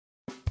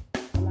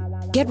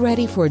Get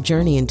ready for a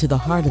journey into the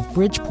heart of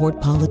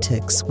Bridgeport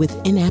politics with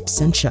In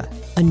Absentia,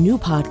 a new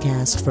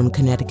podcast from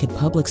Connecticut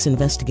Public's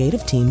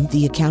investigative team,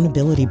 The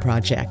Accountability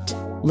Project.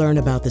 Learn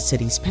about the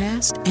city's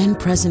past and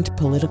present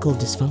political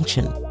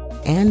dysfunction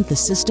and the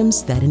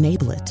systems that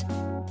enable it.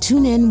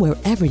 Tune in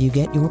wherever you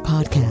get your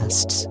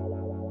podcasts.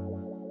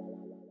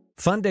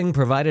 Funding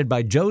provided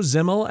by Joe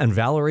Zimmel and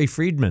Valerie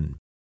Friedman.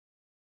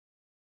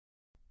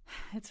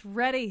 It's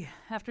ready.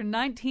 After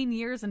 19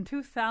 years and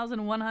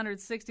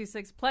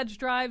 2,166 pledge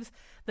drives,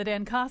 the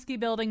Dankosky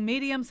Building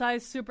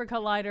medium-sized super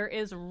collider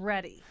is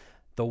ready.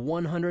 The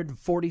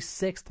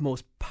 146th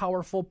most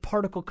powerful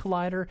particle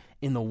collider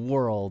in the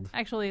world.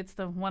 Actually, it's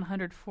the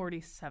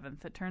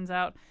 147th. It turns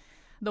out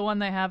the one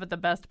they have at the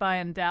Best Buy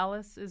in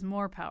Dallas is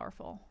more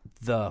powerful.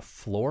 The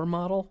floor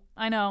model?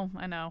 I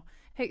know.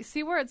 Hey,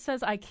 see where it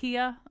says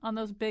IKEA on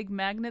those big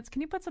magnets?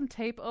 Can you put some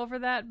tape over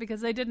that?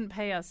 Because they didn't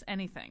pay us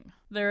anything.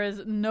 There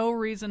is no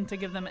reason to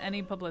give them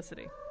any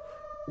publicity.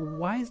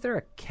 Why is there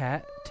a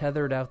cat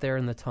tethered out there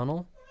in the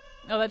tunnel?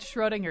 Oh, that's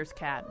Schrodinger's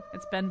cat.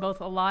 It's been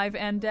both alive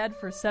and dead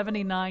for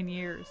 79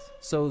 years.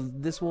 So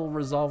this will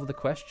resolve the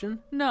question?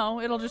 No,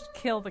 it'll just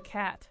kill the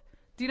cat.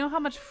 Do you know how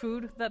much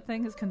food that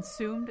thing has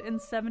consumed in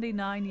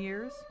 79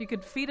 years? You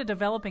could feed a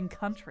developing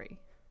country.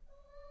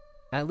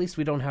 At least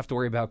we don't have to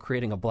worry about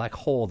creating a black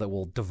hole that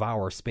will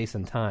devour space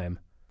and time.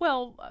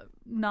 Well,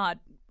 not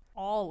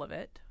all of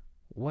it.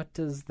 What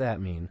does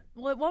that mean?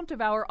 Well, it won't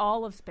devour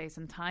all of space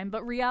and time,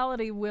 but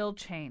reality will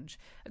change.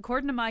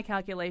 According to my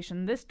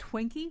calculation, this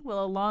Twinkie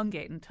will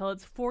elongate until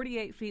it's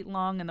 48 feet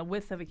long and the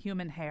width of a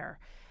human hair.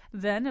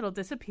 Then it'll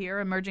disappear,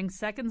 emerging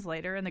seconds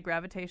later in the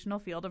gravitational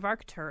field of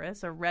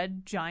Arcturus, a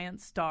red giant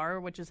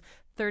star which is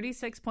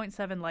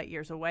 36.7 light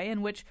years away,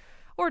 and which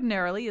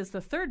ordinarily is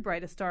the third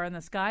brightest star in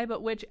the sky,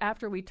 but which,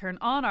 after we turn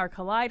on our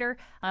collider,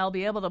 I'll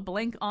be able to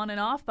blink on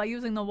and off by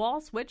using the wall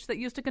switch that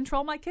used to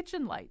control my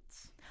kitchen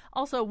lights.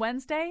 Also,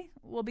 Wednesday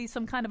will be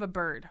some kind of a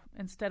bird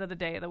instead of the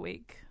day of the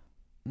week.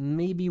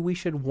 Maybe we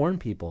should warn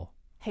people.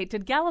 Hey,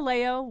 did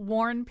Galileo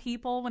warn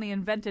people when he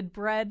invented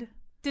bread?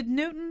 Did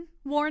Newton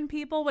warn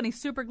people when he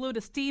superglued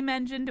a steam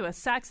engine to a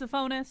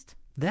saxophonist?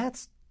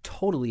 That's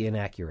totally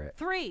inaccurate.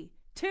 3,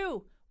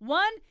 2,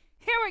 1,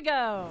 here we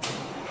go!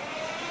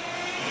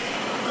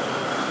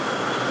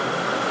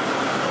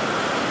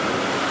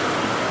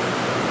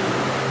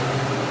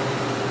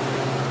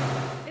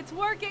 It's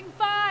working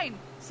fine!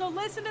 So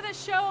listen to the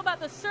show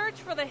about the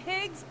search for the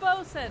Higgs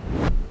boson.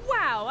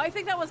 Wow, I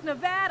think that was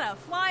Nevada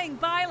flying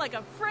by like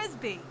a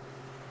frisbee.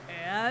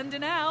 And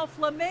now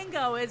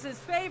Flamingo is his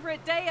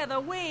favorite day of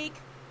the week,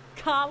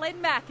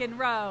 Colin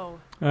McEnroe.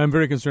 I'm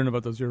very concerned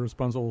about those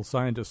irresponsible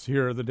scientists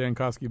here at the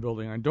Dankosky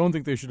Building. I don't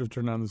think they should have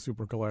turned on the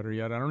super collider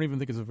yet. I don't even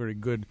think it's a very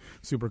good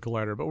super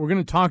collider. But we're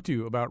going to talk to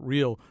you about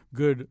real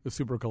good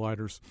super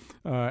colliders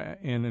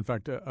and, in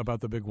fact,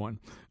 about the big one.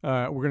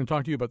 We're going to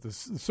talk to you about the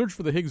search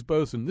for the Higgs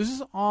boson. This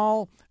is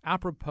all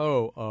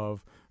apropos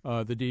of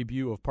the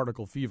debut of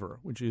Particle Fever,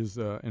 which is,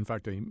 in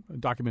fact, a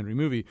documentary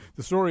movie,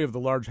 the story of the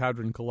Large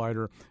Hadron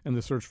Collider and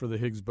the search for the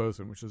Higgs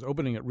boson, which is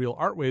opening at Real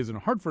Artways in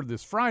Hartford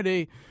this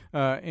Friday,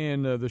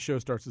 and the show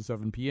starts at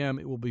 7 p.m.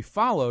 It will be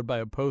followed by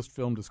a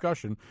post-film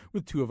discussion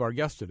with two of our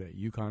guests today,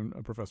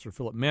 UConn Professor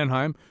Philip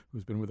Mannheim,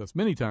 who's been with us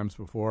many times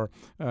before,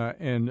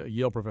 and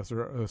Yale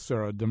Professor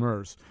Sarah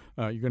Demers.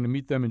 You're going to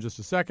meet them in just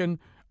a second.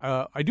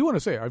 I do want to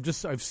say,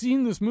 I've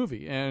seen this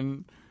movie,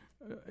 and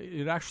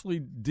it actually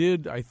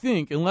did, I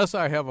think, unless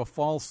I have a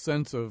false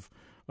sense of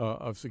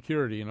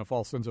security and a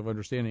false sense of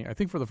understanding, I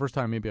think for the first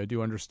time maybe I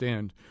do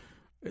understand,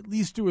 at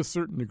least to a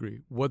certain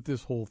degree, what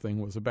this whole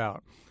thing was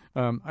about.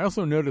 I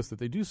also noticed that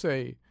they do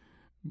say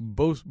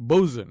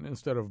boson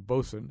instead of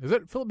boson. Is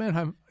that Philip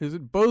Mannheim? Is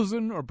it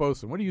boson or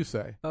boson? What do you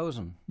say?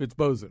 Boson. It's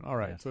boson. All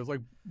right. Yes. So it's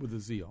like with a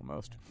Z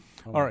almost.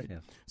 Almost, all right.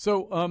 yes.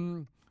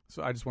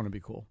 So I just want to be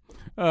cool.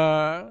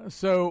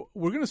 So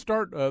we're going to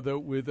start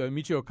with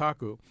Michio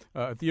Kaku,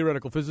 a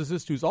theoretical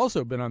physicist who's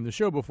also been on the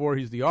show before.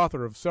 He's the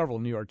author of several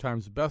New York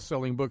Times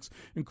best-selling books,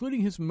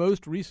 including his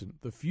most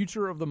recent, The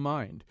Future of the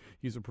Mind.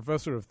 He's a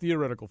professor of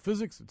theoretical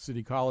physics at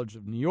City College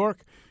of New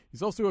York.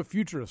 He's also a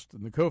futurist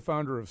and the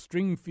co-founder of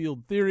string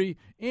field theory,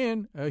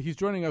 and he's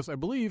joining us, I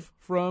believe,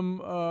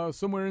 from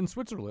somewhere in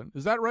Switzerland.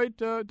 Is that right,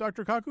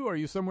 Dr. Kaku? Are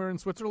you somewhere in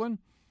Switzerland?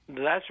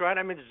 That's right.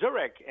 I'm in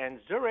Zurich, and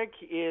Zurich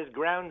is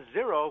ground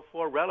zero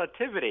for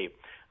relativity.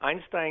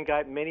 Einstein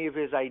got many of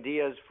his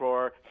ideas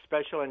for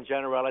special and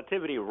general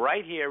relativity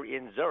right here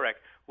in Zurich,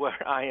 where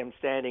I am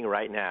standing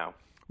right now.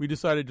 We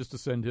decided just to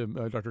send him,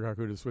 Dr.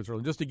 Kaku, to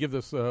Switzerland, just to give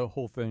this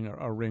whole thing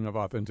a ring of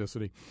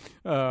authenticity.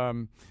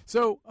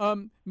 So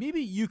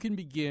maybe you can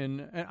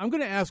begin. And I'm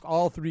going to ask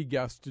all three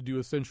guests to do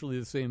essentially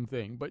the same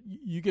thing, but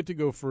you get to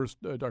go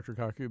first, Dr.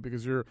 Kaku,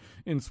 because you're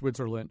in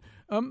Switzerland.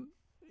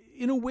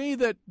 In a way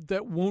that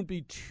won't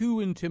be too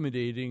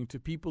intimidating to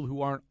people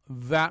who aren't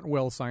that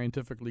well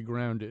scientifically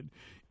grounded.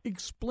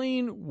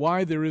 Explain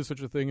why there is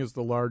such a thing as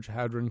the Large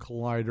Hadron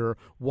Collider,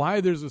 why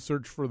there's a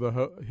search for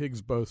the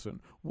Higgs boson.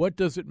 What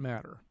does it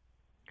matter?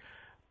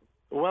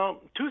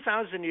 Well,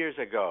 2,000 years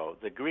ago,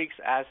 the Greeks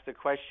asked the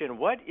question,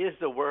 what is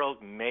the world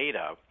made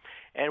of?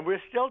 And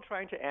we're still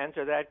trying to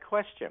answer that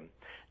question.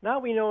 Now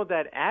we know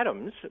that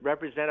atoms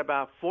represent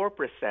about 4%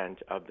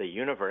 of the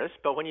universe,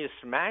 but when you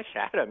smash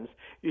atoms,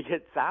 you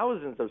get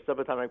thousands of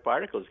subatomic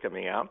particles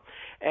coming out,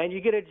 and you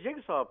get a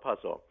jigsaw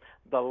puzzle.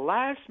 The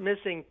last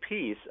missing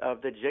piece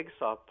of the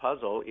jigsaw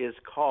puzzle is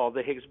called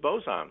the Higgs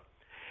boson.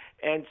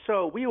 And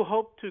so we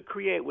hope to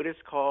create what is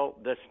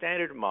called the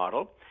Standard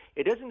Model.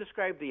 It doesn't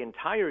describe the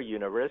entire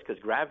universe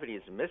because gravity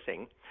is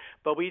missing,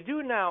 but we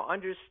do now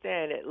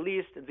understand at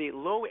least the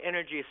low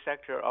energy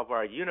sector of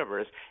our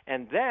universe,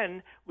 and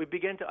then we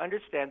begin to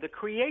understand the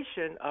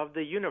creation of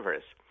the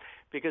universe.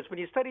 Because when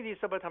you study these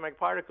subatomic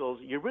particles,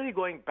 you're really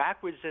going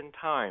backwards in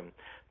time,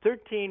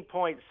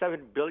 13.7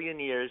 billion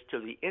years to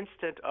the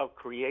instant of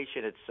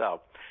creation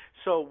itself.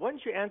 So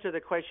once you answer the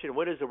question,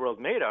 what is the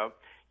world made of,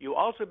 you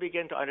also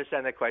begin to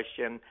understand the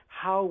question,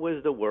 how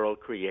was the world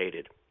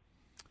created?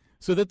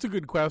 So that's a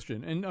good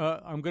question, and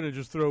I'm going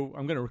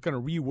to kind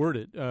of reword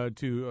it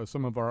to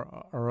some of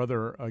our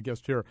other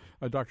guests here.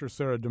 Dr.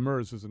 Sarah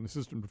Demers is an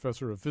assistant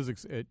professor of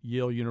physics at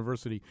Yale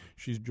University.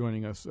 She's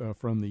joining us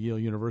from the Yale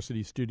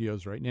University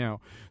studios right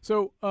now.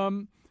 So,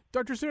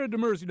 Dr. Sarah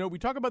Demers, we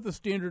talk about the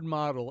Standard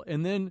Model,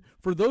 and then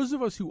for those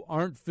of us who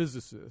aren't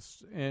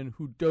physicists and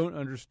who don't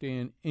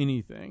understand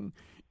anything,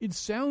 it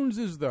sounds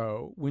as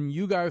though when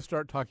you guys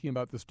start talking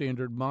about the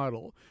Standard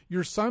Model,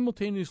 you're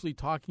simultaneously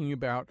talking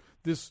about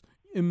this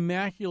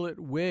immaculate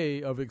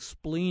way of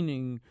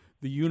explaining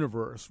the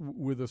universe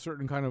with a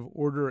certain kind of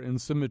order and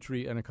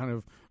symmetry and a kind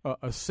of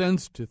a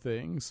sense to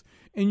things.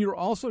 And you're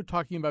also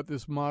talking about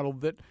this model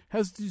that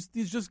has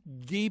these just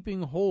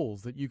gaping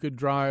holes that you could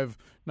drive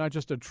not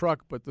just a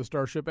truck but the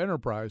Starship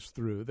Enterprise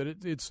through, that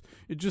it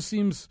just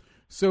seems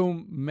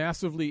so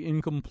massively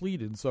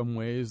incomplete in some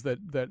ways that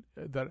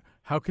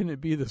how can it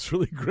be this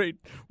really great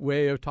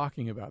way of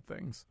talking about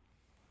things?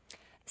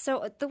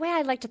 So the way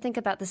I like to think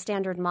about the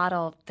Standard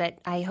Model that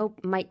I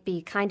hope might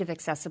be kind of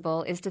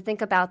accessible is to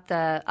think about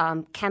the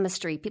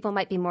chemistry. People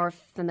might be more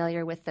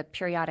familiar with the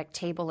periodic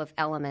table of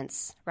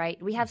elements,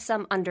 right? We have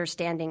some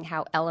understanding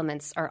how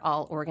elements are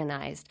all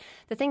organized.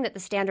 The thing that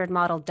the Standard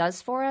Model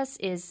does for us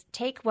is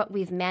take what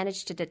we've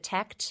managed to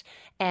detect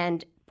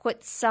and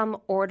put some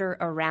order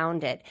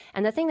around it.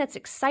 And the thing that's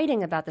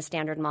exciting about the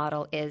Standard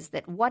Model is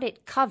that what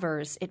it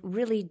covers, it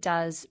really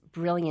does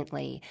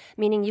brilliantly,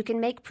 meaning you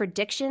can make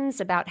predictions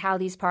about how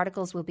these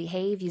particles will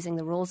behave using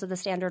the rules of the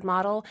Standard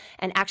Model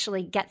and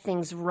actually get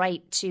things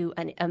right to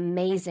an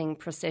amazing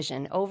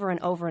precision over and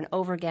over and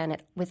over again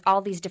with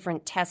all these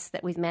different tests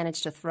that we've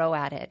managed to throw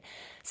at it.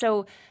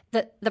 So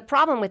the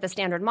problem with the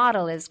Standard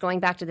Model is going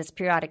back to this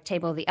periodic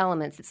table of the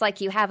elements. It's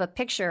like you have a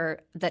picture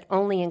that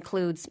only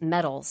includes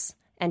metals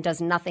and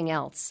does nothing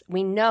else.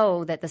 We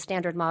know that the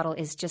Standard Model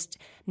is just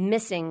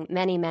missing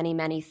many, many,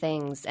 many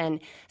things. And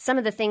some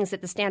of the things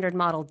that the Standard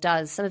Model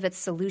does, some of its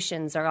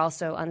solutions are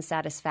also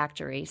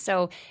unsatisfactory.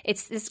 So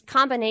it's this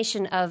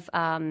combination of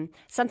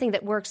something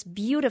that works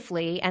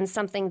beautifully and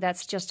something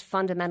that's just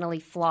fundamentally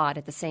flawed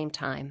at the same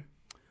time.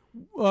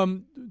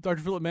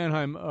 Dr. Philip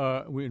Mannheim,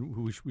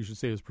 who we should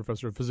say is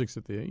professor of physics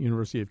at the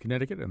University of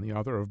Connecticut and the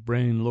author of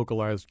Brain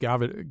Localized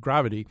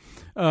Gravity,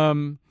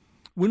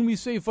 when we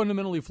say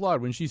fundamentally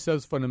flawed, when she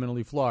says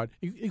fundamentally flawed,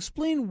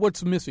 explain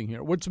what's missing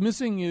here. What's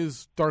missing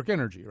is dark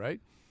energy, right?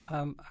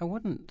 I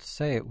wouldn't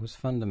say it was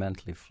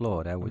fundamentally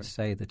flawed. I would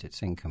say that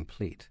it's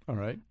incomplete. All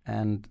right.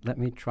 And let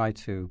me try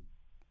to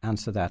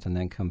answer that and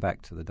then come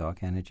back to the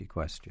dark energy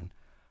question.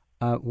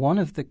 One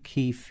of the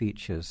key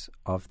features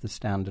of the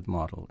Standard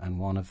Model and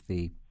one of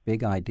the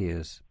big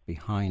ideas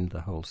behind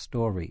the whole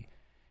story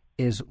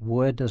is,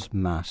 where does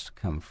mass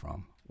come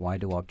from? Why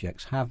do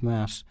objects have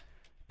mass?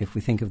 If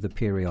we think of the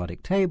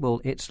periodic table,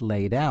 it's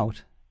laid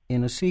out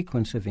in a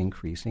sequence of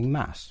increasing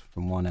mass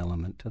from one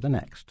element to the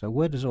next. So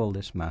where does all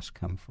this mass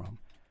come from?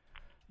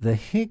 The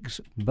Higgs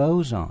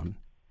boson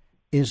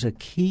is a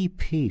key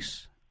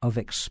piece of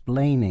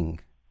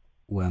explaining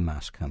where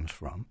mass comes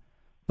from,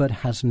 but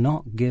has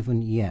not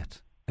given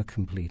yet a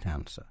complete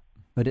answer.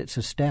 But it's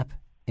a step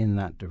in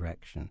that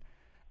direction.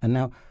 And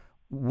now,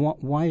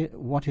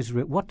 what is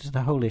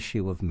the whole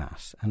issue of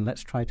mass? And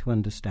let's try to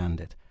understand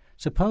it.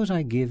 Suppose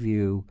I give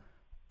you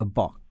a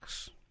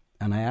box,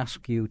 and I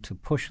ask you to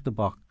push the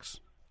box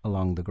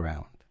along the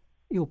ground.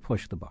 You'll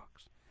push the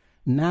box.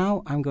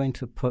 Now I'm going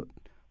to put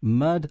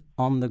mud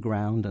on the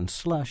ground and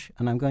slush,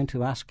 and I'm going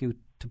to ask you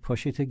to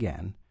push it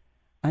again,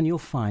 and you'll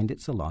find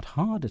it's a lot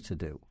harder to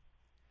do.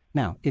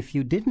 Now, if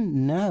you didn't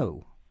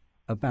know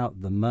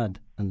about the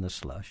mud and the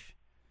slush,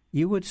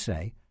 you would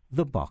say,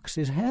 the box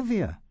is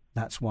heavier.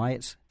 That's why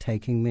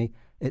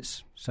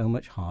it's so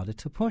much harder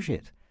to push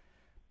it.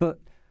 But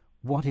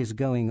what is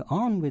going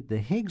on with the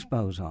Higgs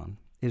boson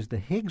is the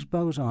Higgs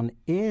boson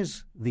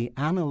is the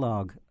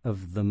analog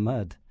of the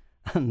mud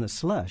and the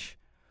slush,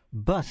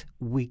 but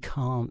we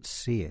can't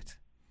see it.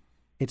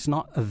 It's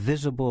not a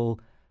visible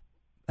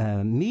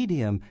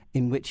medium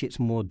in which it's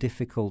more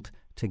difficult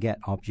to get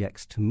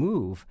objects to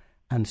move,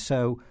 and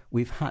so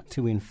we've had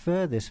to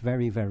infer this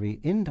very, very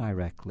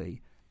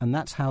indirectly And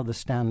that's how the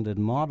standard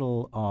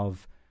model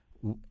of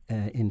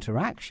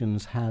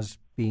interactions has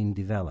been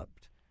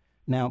developed.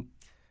 Now,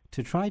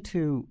 to try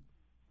to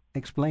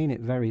explain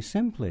it very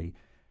simply,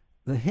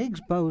 the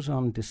Higgs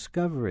boson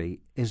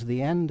discovery is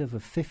the end of a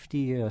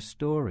 50-year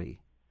story,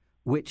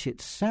 which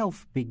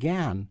itself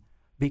began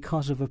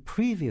because of a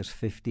previous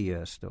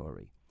 50-year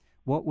story.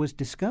 What was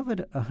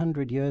discovered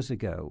 100 years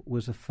ago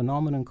was a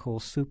phenomenon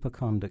called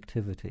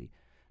superconductivity.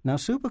 Now,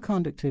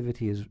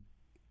 superconductivity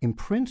in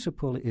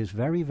principle is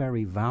very,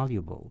 very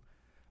valuable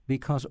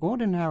because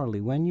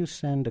ordinarily when you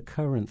send a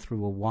current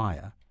through a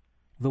wire,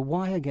 the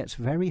wire gets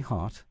very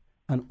hot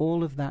and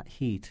all of that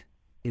heat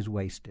is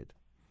wasted.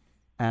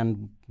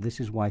 And this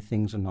is why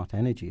things are not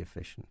energy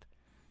efficient.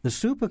 The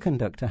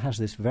superconductor has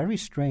this very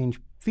strange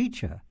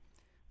feature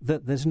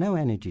that there's no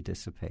energy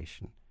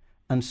dissipation.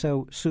 And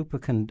so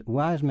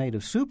wires made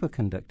of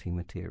superconducting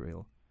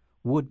material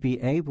would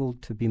be able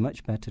to be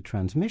much better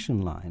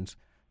transmission lines.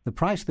 The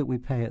price that we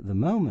pay at the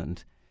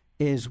moment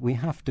is we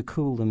have to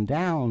cool them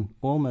down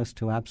almost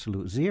to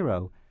absolute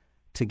zero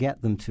to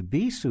get them to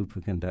be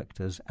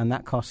superconductors, and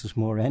that costs us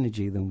more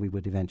energy than we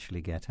would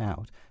eventually get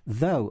out,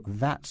 though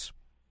that's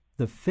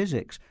the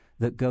physics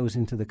that goes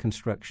into the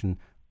construction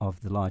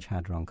of the Large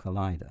Hadron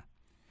Collider.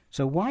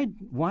 So why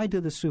do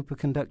the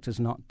superconductors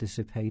not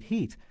dissipate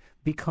heat?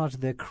 Because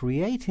they're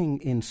creating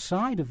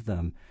inside of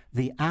them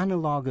the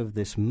analog of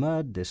this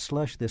mud, this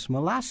slush, this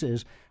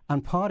molasses,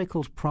 and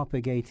particles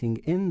propagating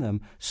in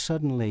them.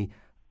 Suddenly,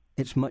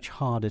 it's much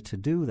harder to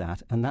do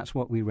that, and that's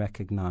what we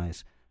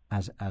recognize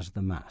as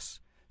the mass.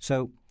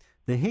 So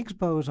the Higgs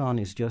boson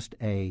is just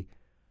a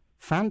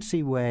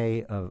fancy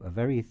way, a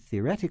very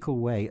theoretical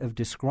way of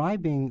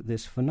describing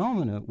this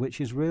phenomena, which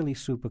is really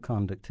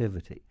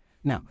superconductivity.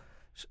 Now,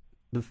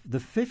 the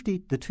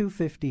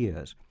 250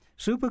 years,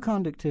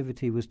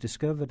 superconductivity was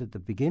discovered at the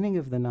beginning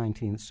of the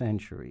 19th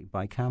century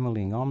by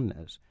Kamerlingh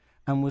Omnes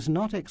and was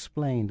not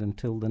explained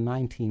until the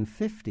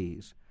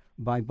 1950s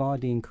by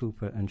Bardeen,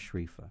 Cooper, and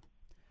Schrieffer.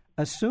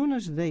 As soon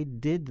as they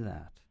did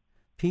that,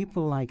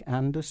 people like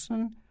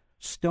Anderson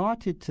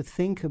started to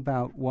think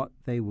about what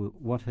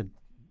had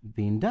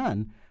been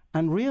done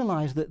and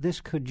realized that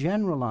this could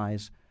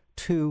generalize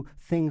to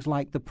things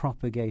like the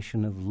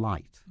propagation of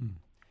light.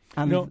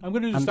 And, I'm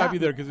going to just stop you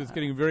there because it's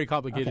getting very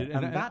complicated. Okay,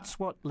 and that's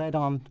what led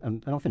on,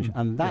 and I'll finish,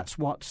 and that's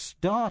what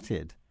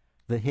started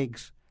the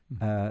Higgs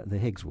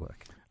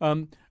work.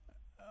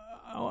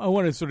 I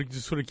want to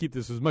sort of keep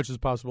this as much as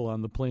possible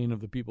on the plane of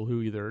the people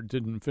who either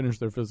didn't finish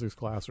their physics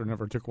class or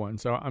never took one.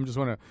 So I'm just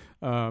want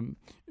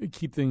to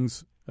keep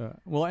things.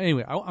 Well,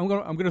 anyway, I'm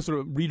going to sort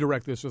of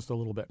redirect this just a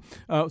little bit.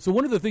 So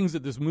one of the things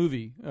that this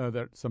movie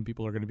that some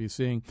people are going to be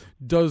seeing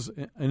does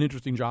an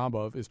interesting job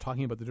of is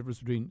talking about the difference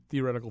between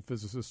theoretical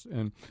physicists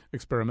and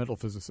experimental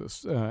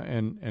physicists,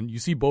 and you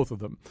see both of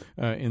them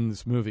in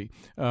this movie.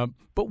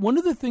 But one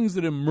of the things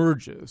that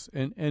emerges,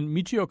 and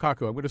Michio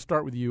Kaku, I'm going to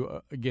start with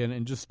you again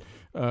and just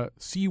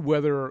see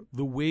whether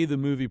the way the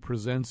movie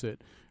presents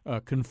it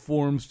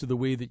conforms to the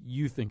way that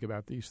you think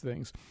about these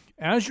things.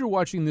 As you're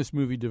watching this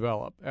movie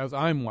develop, as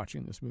I'm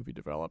watching this movie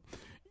develop,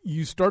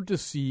 you start to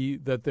see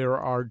that there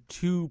are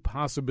two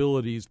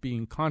possibilities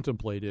being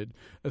contemplated,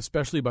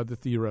 especially by the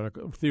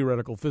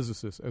theoretical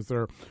physicists, as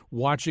they're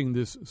watching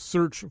this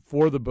search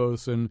for the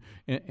boson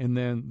and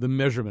then the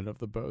measurement of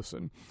the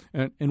boson.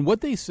 And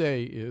what they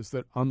say is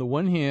that on the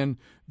one hand,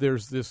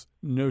 there's this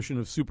notion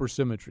of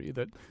supersymmetry,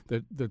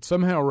 that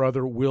somehow or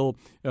other will,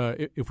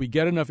 if we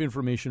get enough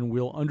information,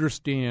 we'll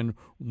understand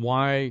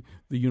why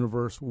the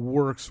universe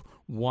works,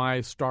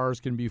 why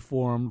stars can be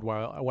formed,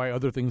 why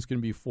other things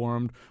can be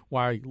formed,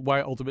 why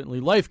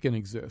ultimately life can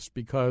exist,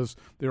 because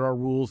there are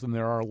rules and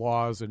there are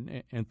laws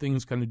and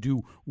things kind of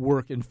do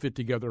work and fit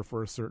together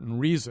for a certain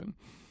reason.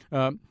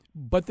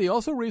 But they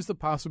also raise the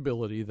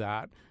possibility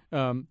that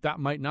that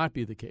might not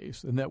be the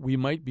case, and that we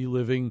might be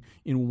living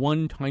in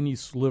one tiny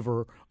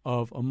sliver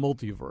of a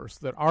multiverse,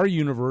 that our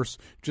universe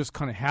just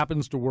kind of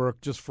happens to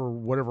work just for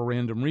whatever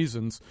random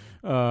reasons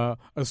a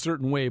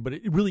certain way, but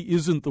it really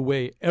isn't the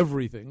way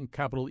everything,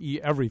 capital E,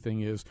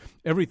 everything is.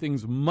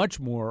 Everything's much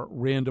more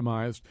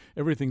randomized.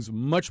 Everything's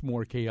much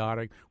more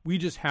chaotic. We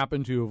just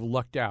happen to have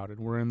lucked out, and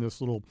we're in this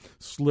little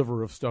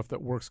sliver of stuff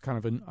that works kind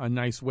of in a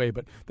nice way,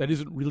 but that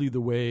isn't really the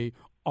way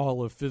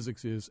all of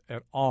physics is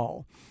at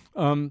all.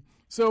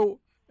 So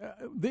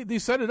they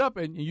set it up,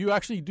 and you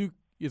actually do.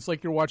 It's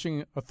like you're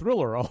watching a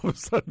thriller. All of a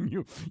sudden,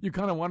 you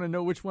kind of want to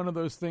know which one of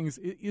those things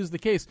is the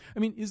case. I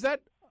mean, is that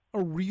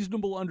a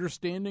reasonable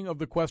understanding of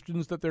the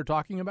questions that they're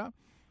talking about?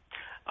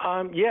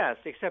 Yes,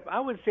 except I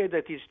would say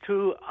that these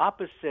two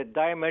opposite,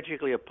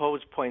 diametrically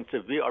opposed points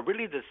of view are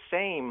really the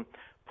same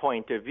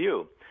point of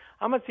view.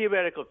 I'm a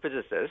theoretical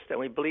physicist, and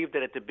we believe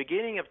that at the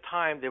beginning of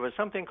time there was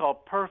something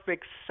called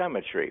perfect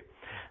symmetry.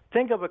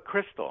 Think of a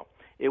crystal.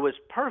 It was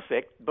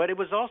perfect, but it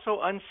was also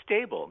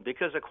unstable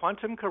because of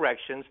quantum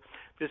corrections.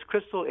 This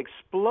crystal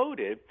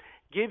exploded,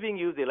 giving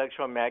you the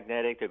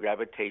electromagnetic, the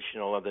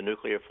gravitational, and the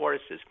nuclear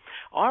forces.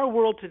 Our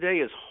world today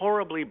is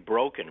horribly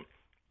broken.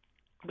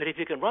 But if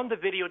you can run the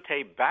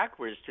videotape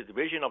backwards to the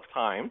origin of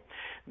time,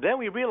 then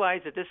we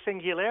realize that this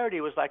singularity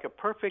was like a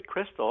perfect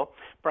crystal,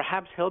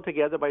 perhaps held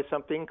together by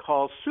something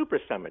called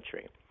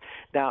supersymmetry.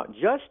 Now,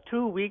 just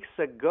 2 weeks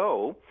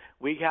ago,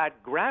 we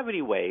got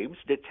gravity waves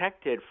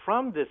detected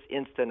from this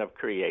instant of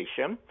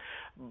creation,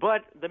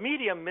 but the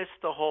media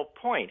missed the whole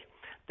point.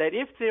 That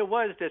if there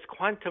was this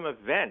quantum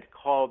event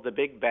called the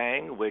Big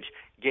Bang, which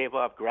gave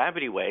off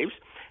gravity waves,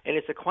 and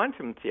it's a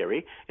quantum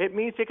theory, it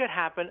means it could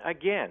happen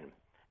again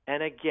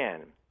and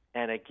again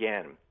and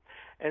again.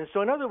 And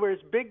so, in other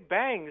words, Big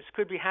Bangs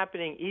could be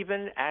happening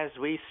even as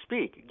we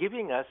speak,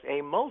 giving us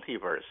a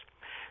multiverse.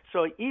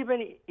 So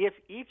even if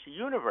each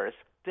universe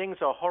things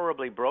are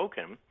horribly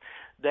broken,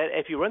 that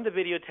if you run the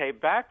videotape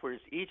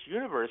backwards, each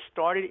universe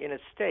started in a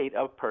state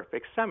of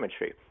perfect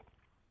symmetry.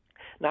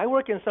 Now, I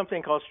work in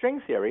something called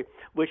string theory,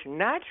 which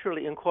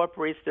naturally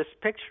incorporates this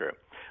picture.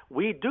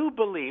 We do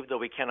believe, though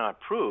we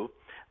cannot prove,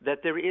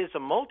 that there is a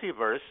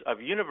multiverse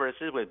of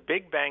universes with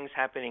big bangs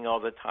happening all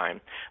the time,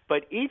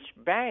 but each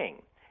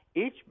bang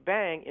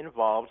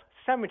involves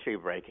symmetry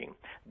breaking.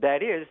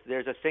 That is,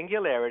 there's a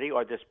singularity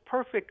or this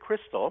perfect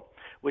crystal,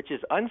 which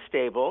is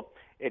unstable.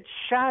 It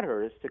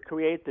shatters to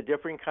create the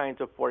different kinds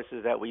of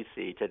forces that we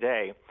see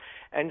today.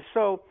 And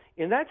so,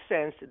 in that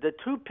sense, the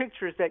two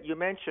pictures that you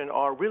mentioned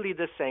are really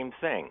the same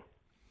thing.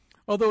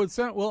 Although it's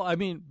not, well, I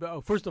mean,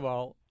 first of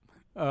all,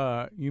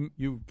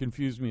 you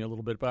confused me a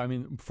little bit, but I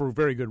mean, for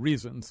very good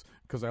reasons,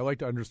 because I like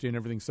to understand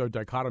everything so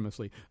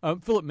dichotomously.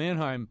 Philip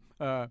Mannheim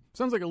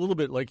sounds like a little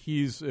bit like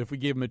if we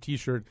gave him a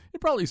T-shirt,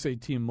 it'd probably say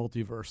Team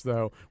Multiverse,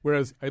 though,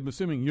 whereas I'm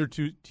assuming your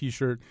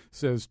T-shirt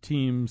says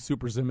Team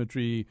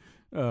Supersymmetry,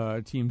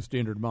 Team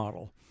Standard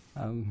Model.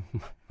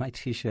 My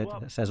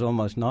T-shirt says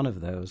almost none of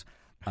those.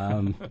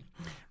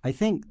 I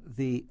think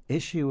the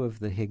issue of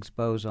the Higgs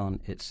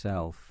boson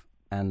itself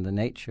and the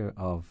nature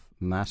of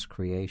mass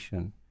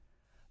creation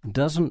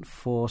doesn't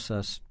force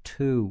us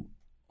to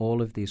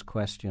all of these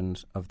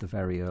questions of the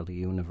very early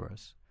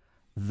universe,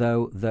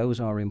 though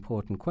those are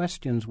important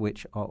questions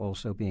which are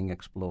also being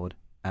explored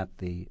at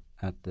the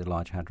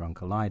Large Hadron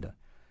Collider.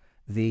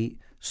 The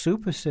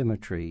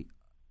supersymmetry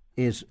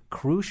is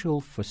crucial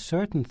for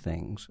certain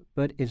things,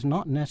 but is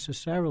not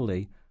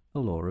necessarily a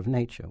law of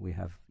nature. We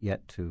have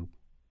yet to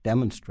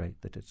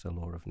demonstrate that it's a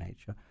law of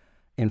nature.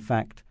 In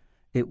fact,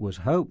 it was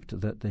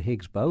hoped that the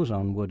Higgs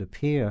boson would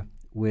appear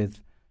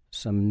with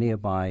some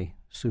nearby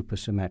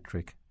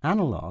supersymmetric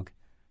analog,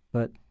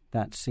 but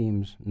that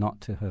seems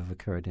not to have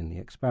occurred in the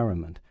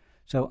experiment.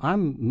 So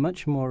I'm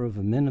much more of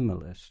a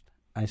minimalist.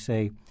 I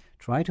say,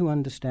 try to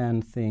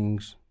understand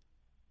things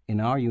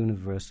in our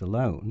universe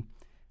alone,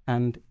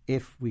 and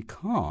if we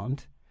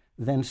can't,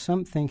 then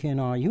something in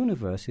our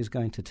universe is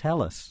going to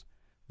tell us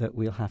that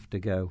we'll have to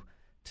go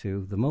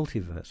to the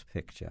multiverse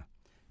picture.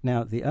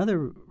 Now, the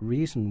other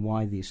reason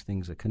why these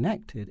things are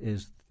connected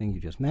is the thing you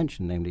just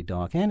mentioned, namely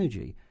dark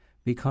energy,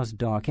 because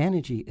dark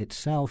energy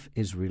itself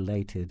is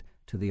related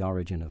to the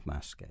origin of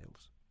mass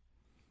scales.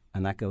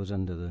 And that goes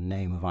under the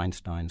name of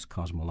Einstein's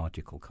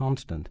cosmological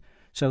constant.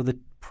 So the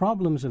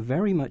problems are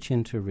very much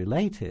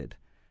interrelated,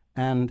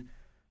 and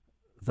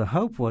the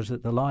hope was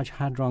that the Large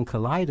Hadron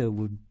Collider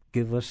would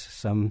give us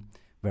some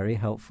very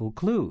helpful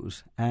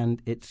clues.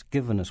 And it's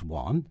given us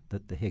one,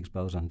 that the Higgs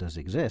boson does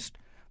exist,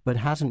 but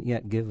hasn't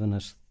yet given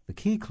us the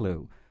key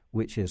clue,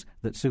 which is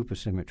that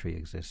supersymmetry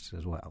exists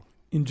as well.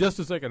 In just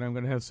a second, I'm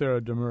going to have Sarah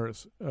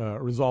Demers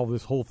resolve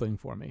this whole thing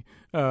for me.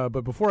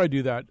 But before I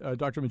do that,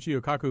 Dr.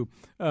 Michio Kaku,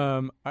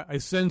 I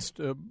sensed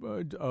a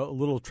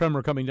little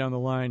tremor coming down the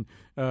line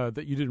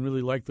that you didn't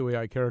really like the way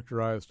I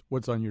characterized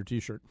what's on your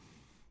T-shirt.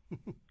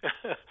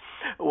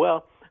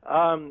 Well,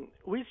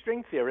 we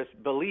string theorists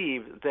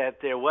believe that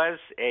there was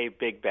a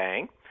Big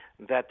Bang,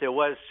 that there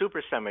was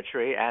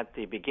supersymmetry at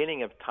the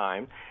beginning of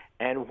time,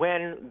 and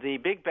when the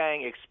Big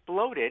Bang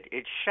exploded,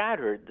 it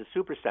shattered the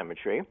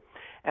supersymmetry,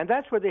 and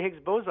that's where the Higgs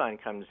boson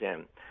comes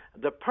in.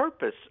 The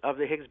purpose of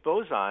the Higgs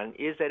boson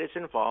is that it's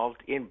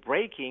involved in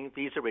breaking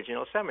these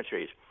original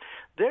symmetries.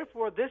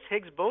 Therefore, this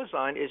Higgs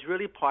boson is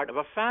really part of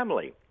a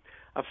family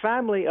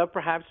of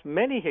perhaps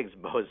many Higgs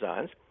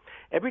bosons.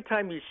 Every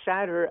time you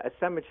shatter a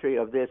symmetry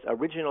of this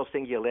original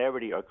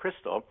singularity or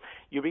crystal,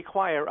 you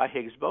require a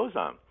Higgs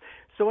boson.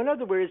 So in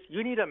other words,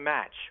 you need a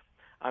match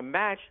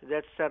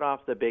that set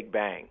off the Big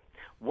Bang.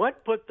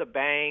 What put the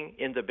bang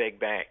in the Big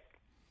Bang?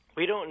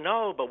 We don't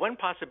know, but one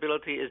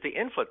possibility is the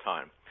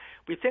inflaton.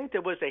 We think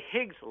there was a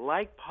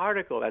Higgs-like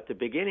particle at the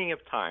beginning of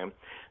time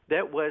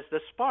that was the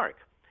spark.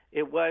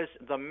 It was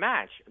the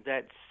match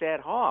that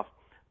set off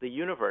the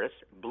universe,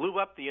 blew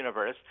up the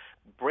universe,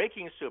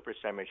 breaking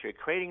supersymmetry,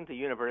 creating the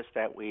universe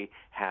that we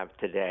have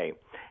today.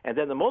 And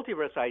then the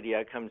multiverse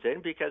idea comes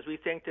in because we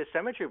think the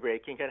symmetry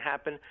breaking can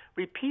happen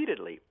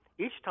repeatedly,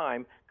 each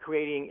time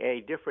creating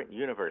a different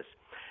universe.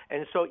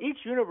 And so each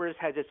universe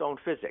has its own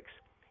physics.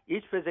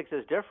 Each physics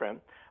is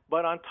different,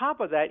 but on top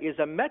of that is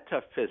a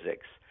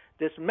metaphysics.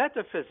 This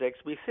metaphysics,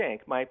 we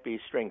think, might be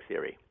string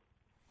theory.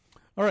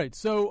 All right,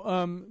 so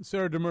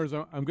Sarah Demers,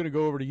 I'm going to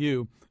go over to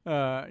you.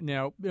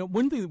 Now,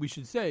 one thing that we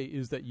should say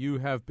is that you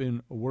have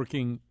been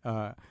working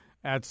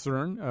at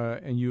CERN,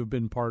 and you have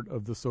been part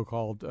of the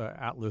so-called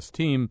Atlas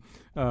team,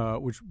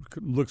 which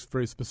looks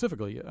very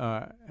specifically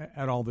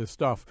at all this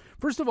stuff.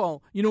 First of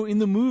all, in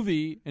the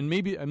movie, and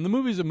the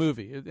movie's a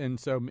movie, and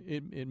so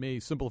it may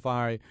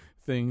simplify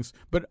things,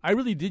 but I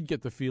really did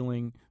get the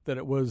feeling that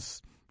it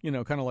was, kind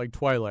of like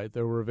Twilight.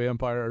 There were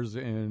vampires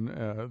and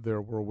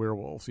there were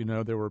werewolves.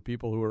 There were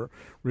people who were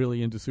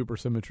really into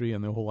supersymmetry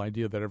and the whole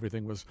idea that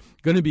everything was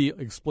going to be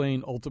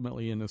explained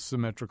ultimately in a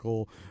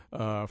symmetrical,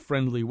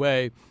 friendly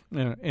way.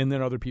 And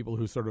then other people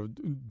who sort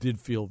of did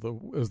feel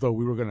as though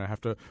we were going to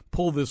have to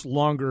pull this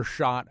longer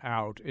shot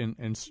out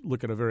and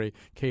look at a very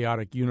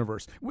chaotic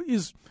universe.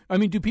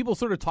 Do people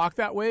sort of talk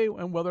that way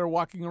while they're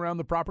walking around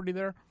the property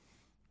there?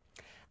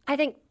 I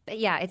think,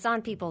 it's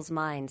on people's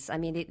minds. I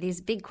mean,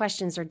 these big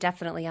questions are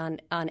definitely on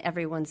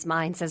everyone's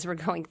minds as we're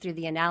going through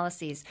the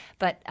analyses.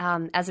 But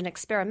as an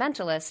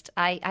experimentalist,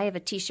 I have a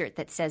T-shirt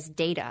that says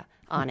data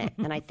on it.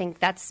 And I think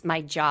that's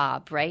my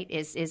job, right,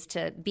 is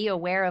to be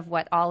aware of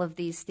what all of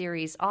these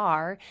theories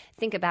are,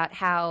 think about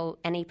how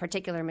any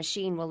particular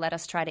machine will let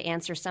us try to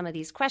answer some of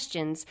these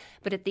questions,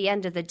 but at the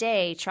end of the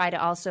day, try to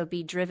also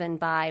be driven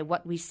by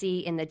what we see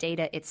in the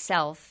data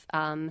itself,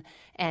 and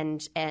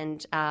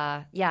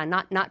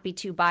not be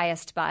too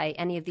biased by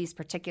any of these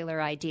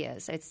particular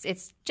ideas.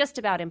 It's just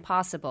about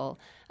impossible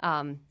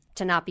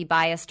to not be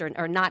biased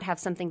or not have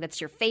something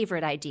that's your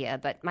favorite idea,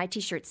 but my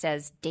T-shirt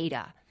says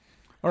data.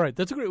 All right,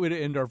 that's a great way to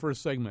end our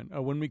first segment.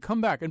 When we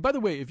come back, and by the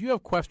way, if you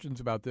have questions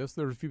about this,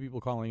 there are a few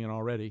people calling in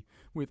already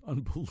with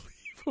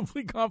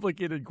unbelievably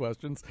complicated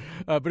questions.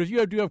 But if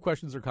you do have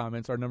questions or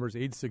comments, our number is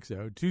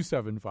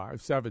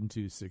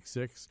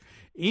 860-275-7266,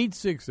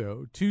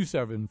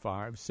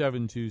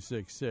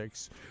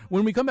 860-275-7266.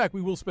 When we come back,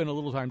 we will spend a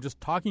little time just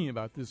talking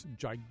about this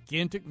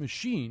gigantic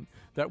machine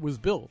that was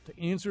built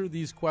to answer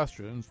these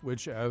questions,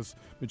 which, as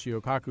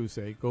Michio Kaku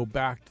say, go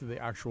back to the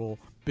actual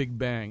Big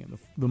Bang and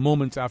the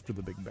moments after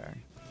the Big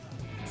Bang.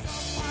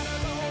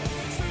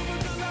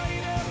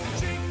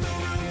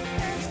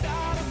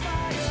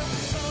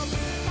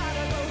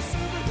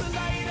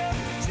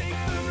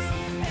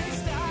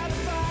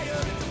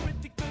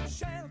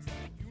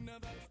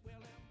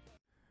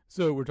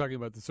 So we're talking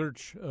about the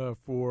search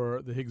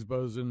for the Higgs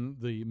boson,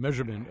 the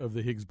measurement of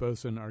the Higgs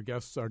boson. Our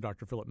guests are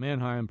Dr. Philip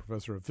Manheim,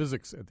 professor of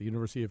physics at the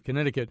University of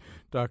Connecticut,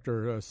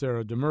 Dr.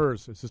 Sarah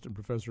Demers, assistant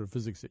professor of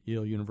physics at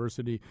Yale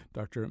University,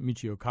 Dr.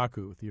 Michio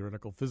Kaku,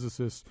 theoretical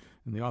physicist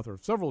and the author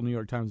of several New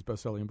York Times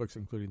bestselling books,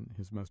 including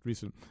his most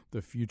recent,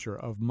 The Future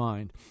of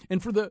Mind.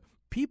 And for the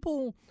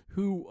people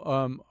who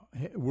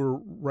were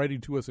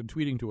writing to us and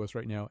tweeting to us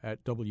right now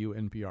at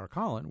WNPR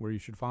Colin, where you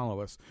should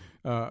follow us,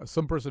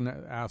 some person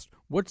asked,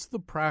 what's the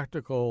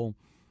practical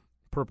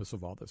purpose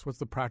of all this? What's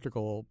the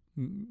practical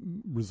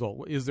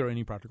result? Is there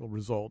any practical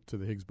result to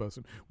the Higgs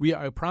boson?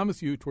 I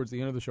promise you towards the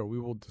end of the show we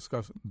will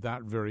discuss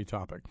that very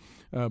topic,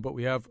 but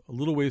we have a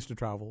little ways to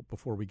travel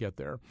before we get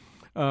there.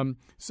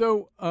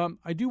 So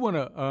I do want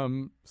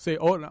to say,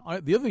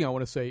 the other thing I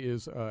want to say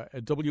is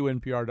at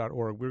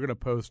WNPR.org, we're going to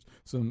post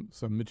some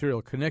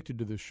material connected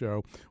to this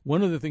show.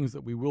 One of the things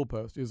that we will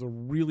post is a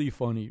really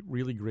funny,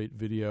 really great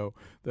video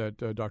that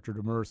Dr.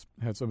 Demers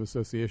had some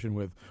association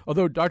with.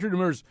 Although, Dr.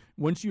 Demers,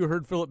 once you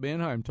heard Philip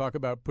Manheim talk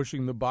about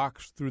pushing the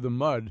box through the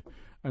mud,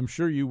 I'm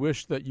sure you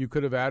wish that you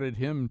could have added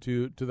him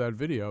to that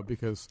video,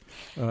 because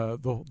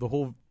the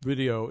whole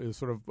video is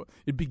sort of,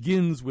 it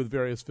begins with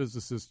various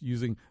physicists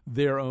using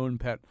their own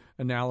pet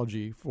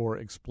analogy for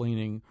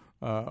explaining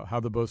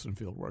how the boson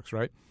field works,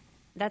 right?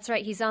 That's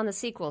right. He's on the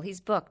sequel. He's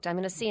booked. I'm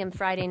going to see him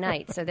Friday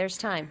night, so there's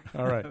time.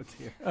 All right.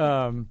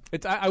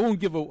 I won't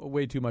give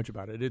away too much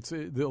about it. It's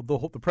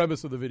the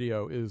premise of the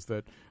video is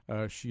that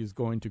she is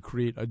going to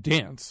create a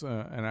dance,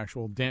 an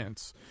actual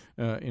dance,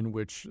 in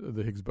which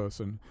the Higgs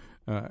boson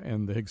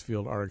and the Higgs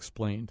field are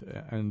explained,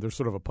 and there's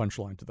sort of a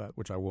punchline to that,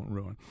 which I won't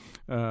ruin.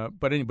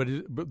 But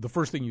the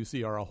first thing you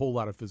see are a whole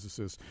lot of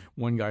physicists.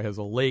 One guy has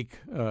a lake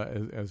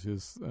as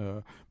his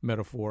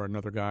metaphor.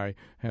 Another guy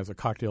has a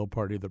cocktail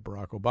party that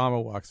Barack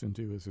Obama walks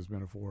into as his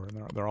metaphor,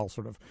 and they're all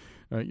sort of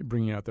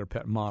bringing out their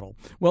pet model.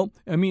 Well,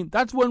 I mean,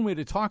 that's one way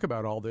to talk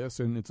about all this,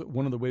 and it's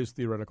one of the ways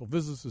theoretical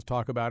physicists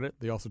talk about it.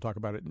 They also talk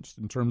about it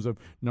in terms of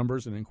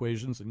numbers and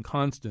equations and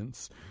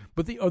constants.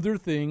 But the other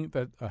thing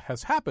that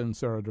has happened,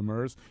 Sarah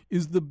Demers,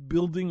 is the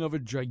building of a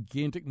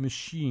gigantic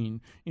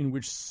machine in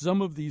which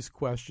some of these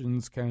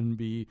questions can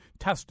be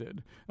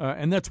tested.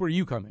 And that's where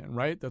you come in,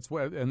 right? That's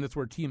where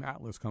Team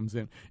Atlas comes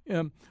in.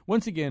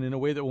 Once again, in a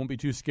way that won't be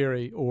too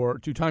scary or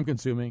too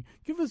time-consuming,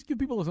 give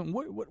people something.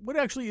 What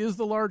actually is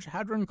the Large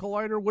Hadron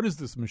Collider? What is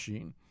this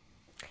machine?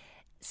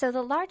 So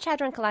the Large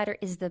Hadron Collider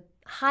is the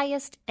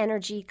highest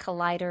energy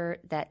collider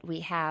that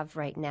we have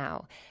right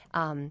now.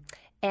 And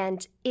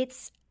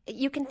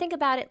you can think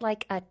about it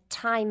like a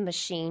time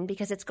machine,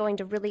 because it's going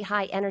to really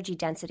high energy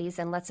densities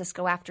and lets us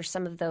go after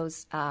some of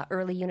those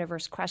early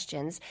universe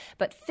questions.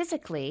 But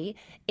physically,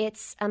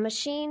 it's a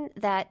machine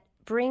that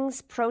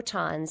brings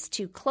protons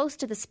to close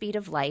to the speed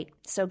of light,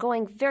 so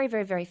going very,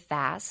 very, very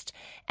fast,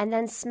 and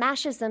then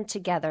smashes them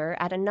together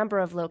at a number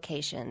of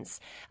locations.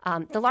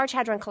 The Large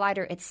Hadron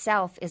Collider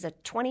itself is a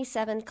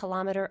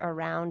 27-kilometer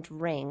around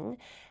ring,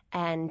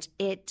 and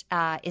it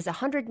is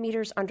 100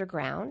 meters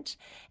underground,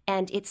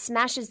 and it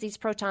smashes these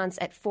protons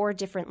at 4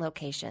 different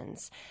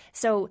locations.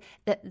 So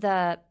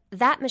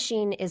that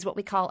machine is what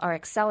we call our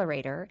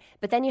accelerator,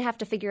 but then you have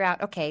to figure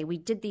out, okay, we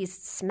did these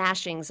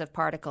smashings of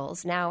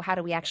particles. Now how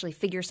do we actually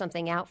figure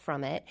something out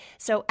from it?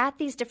 So at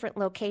these different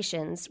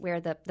locations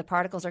where the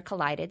particles are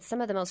collided,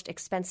 some of the most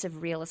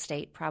expensive real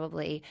estate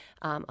probably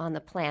on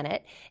the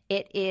planet,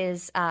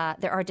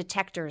 there are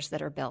detectors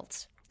that are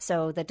built.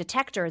 So the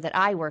detector that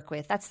I work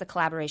with, that's the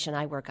collaboration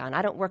I work on.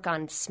 I don't work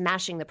on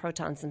smashing the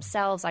protons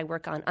themselves. I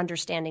work on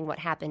understanding what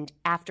happened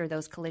after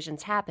those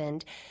collisions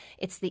happened.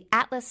 It's the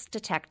ATLAS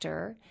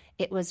detector.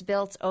 It was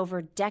built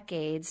over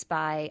decades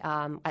by,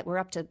 we're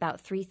up to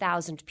about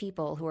 3,000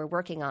 people who are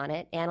working on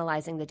it,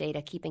 analyzing the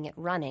data, keeping it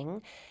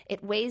running.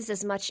 It weighs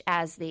as much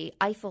as the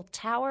Eiffel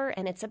Tower,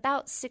 and it's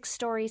about 6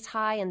 stories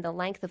high and the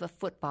length of a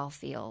football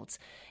field,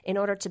 in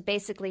order to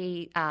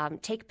basically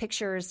take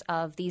pictures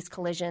of these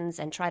collisions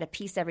and try to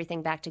piece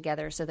everything back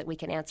together so that we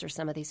can answer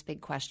some of these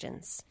big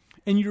questions.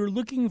 And you're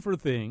looking for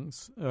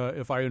things,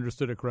 if I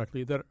understood it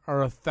correctly, that are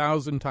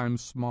 1,000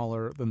 times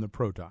smaller than the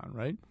proton,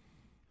 right?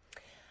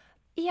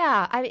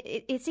 Yeah,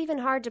 it's even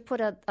hard to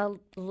put a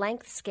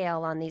length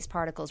scale on these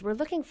particles. We're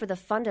looking for the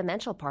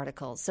fundamental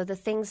particles, so the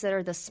things that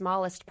are the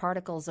smallest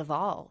particles of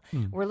all.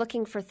 We're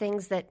looking for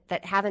things that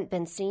haven't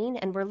been seen,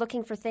 and we're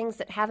looking for things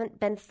that haven't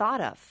been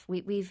thought of.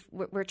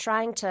 We're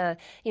trying to,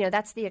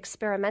 that's the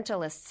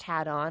experimentalist's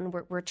hat on.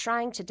 We're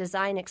trying to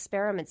design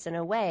experiments in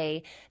a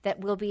way that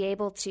we'll be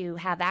able to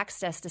have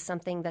access to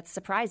something that's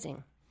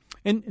surprising.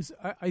 And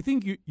I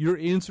think you're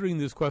answering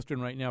this question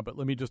right now, but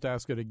let me just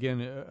ask it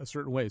again a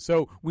certain way.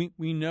 So we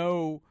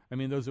know,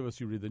 those of us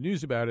who read the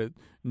news about it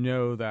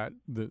know that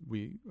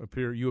you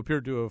appear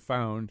to have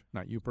found,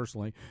 not you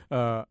personally,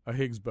 a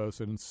Higgs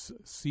boson,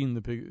 seen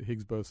the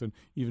Higgs boson,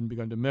 even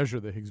begun to measure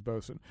the Higgs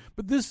boson.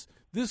 But this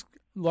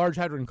Large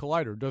Hadron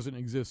Collider doesn't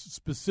exist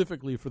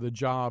specifically for the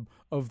job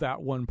of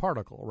that one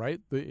particle,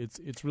 right?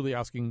 It's really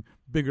asking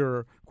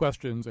bigger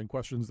questions and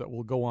questions that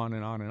will go on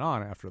and on and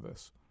on after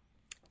this.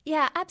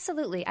 Yeah,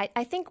 absolutely.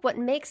 I think what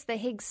makes the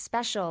Higgs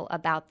special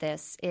about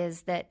this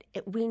is that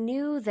we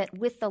knew that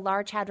with the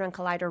Large Hadron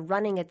Collider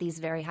running at these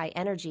very high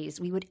energies,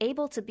 we would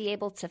be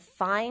able to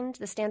find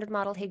the standard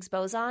model Higgs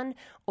boson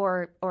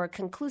or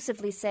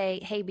conclusively say,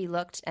 hey, we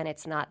looked and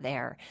it's not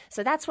there.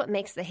 So that's what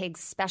makes the Higgs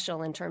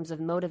special in terms of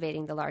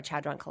motivating the Large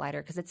Hadron Collider,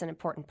 because it's an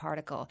important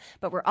particle.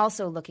 But we're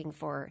also looking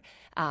for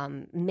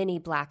mini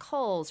black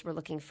holes. We're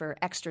looking for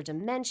extra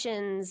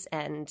dimensions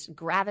and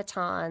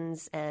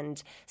gravitons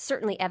and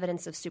certainly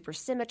evidence of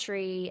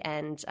supersymmetry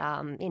and,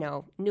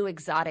 new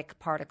exotic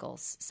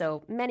particles.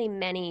 So many,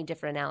 many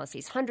different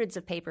analyses. Hundreds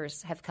of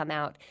papers have come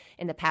out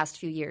in the past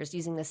few years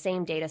using the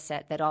same data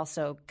set that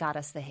also got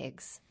us the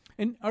Higgs.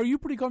 And are you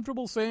pretty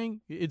comfortable saying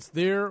it's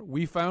there,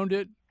 we found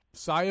it,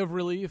 sigh of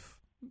relief,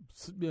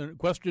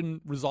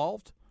 question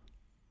resolved?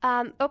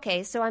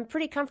 Okay, so I'm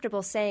pretty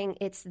comfortable saying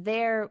it's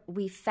there,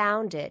 we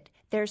found it.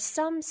 There's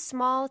some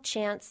small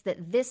chance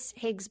that this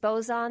Higgs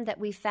boson that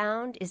we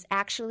found is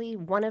actually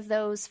one of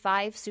those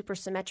 5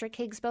 supersymmetric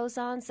Higgs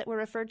bosons that were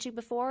referred to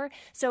before.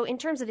 So in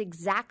terms of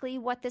exactly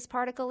what this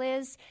particle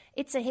is,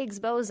 it's a Higgs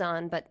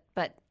boson, but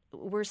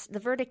the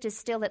verdict is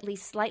still at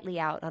least slightly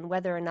out on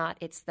whether or not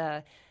it's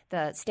the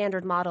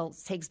standard model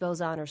Higgs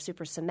boson or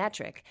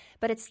supersymmetric.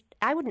 But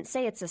I wouldn't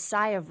say it's a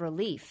sigh of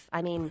relief.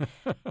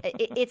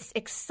 It's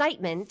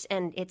excitement,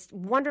 and it's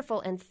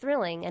wonderful and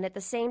thrilling, and at the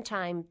same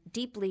time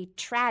deeply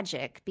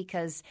tragic,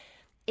 because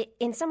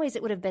in some ways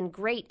it would have been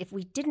great if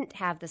we didn't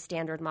have the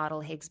standard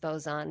model Higgs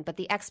boson, but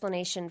the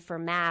explanation for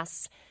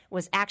mass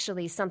was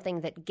actually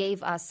something that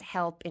gave us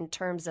help in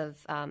terms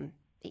of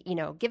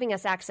giving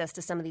us access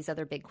to some of these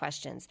other big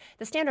questions.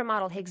 The standard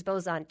model Higgs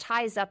boson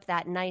ties up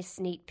that nice,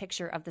 neat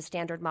picture of the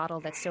standard model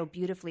that's so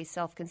beautifully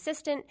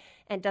self-consistent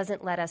and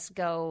doesn't let us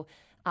go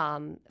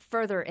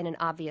further in an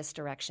obvious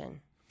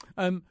direction.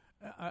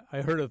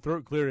 I heard a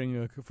throat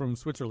clearing from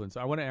Switzerland.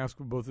 So I want to ask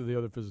both of the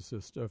other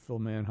physicists, Phil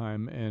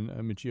Mannheim and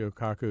Michio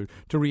Kaku,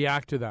 to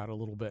react to that a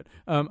little bit.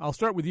 I'll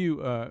start with you,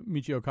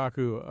 Michio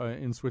Kaku,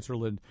 in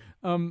Switzerland.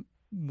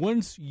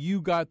 Once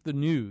you got the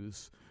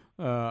news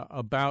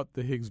about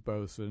the Higgs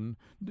boson,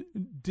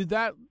 did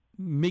that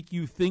make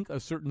you think a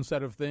certain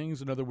set of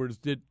things? In other words,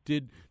 did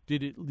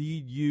it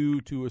lead you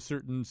to a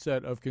certain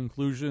set of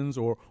conclusions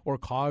or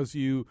cause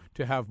you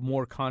to have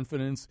more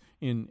confidence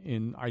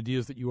in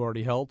ideas that you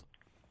already held?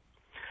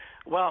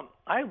 Well,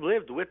 I've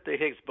lived with the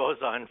Higgs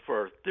boson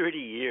for 30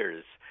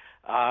 years.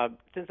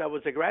 Since I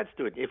was a grad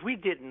student. If we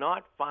did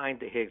not find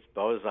the Higgs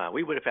boson,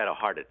 we would have had a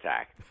heart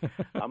attack.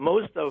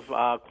 Most of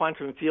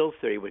quantum field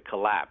theory would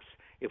collapse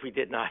if we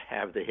did not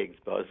have the Higgs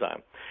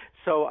boson.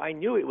 So I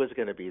knew it was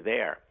going to be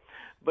there.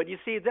 But you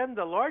see, then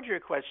the larger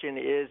question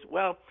is,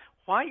 well,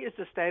 why is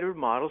the standard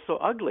model so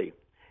ugly?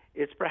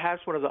 it's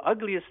perhaps one of the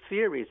ugliest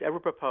theories ever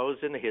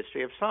proposed in the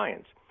history of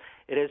science.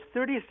 It has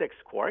 36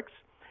 quarks.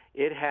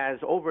 It has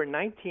over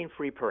 19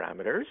 free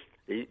parameters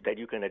that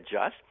you can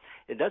adjust.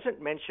 It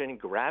doesn't mention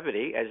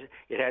gravity, as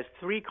it has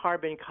 3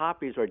 carbon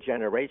copies or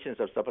generations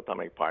of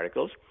subatomic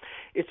particles.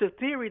 It's a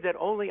theory that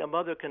only a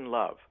mother can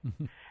love.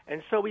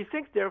 And so we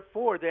think,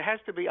 therefore, there has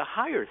to be a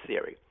higher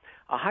theory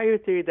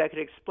that could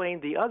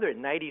explain the other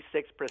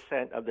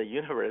 96% of the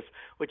universe,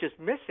 which is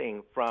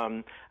missing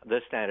from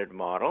the Standard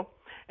Model.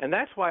 And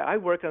that's why I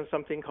work on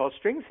something called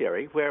string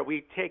theory, where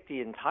we take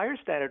the entire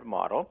Standard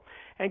Model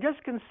and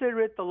just consider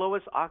it the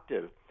lowest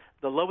octave,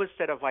 the lowest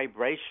set of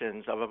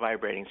vibrations of a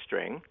vibrating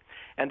string,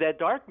 and that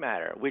dark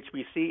matter, which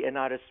we see in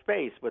outer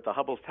space with the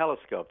Hubble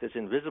telescope, this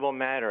invisible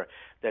matter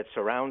that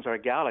surrounds our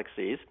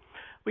galaxies,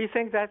 we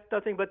think that's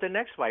nothing but the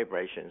next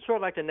vibration, sort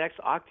of like the next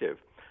octave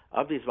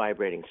of these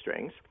vibrating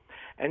strings.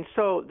 And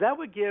so that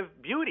would give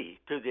beauty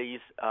to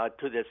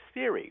this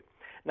theory.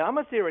 Now, I'm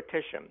a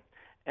theoretician,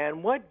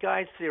 and what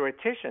guides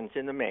theoreticians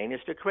in the main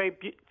is to create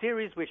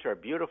theories which are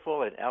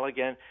beautiful and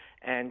elegant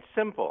and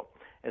simple.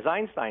 As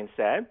Einstein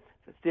said,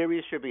 the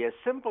theories should be as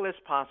simple as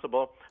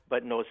possible,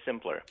 but no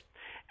simpler.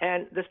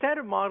 And the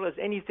Standard Model is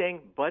anything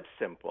but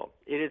simple.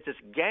 It is this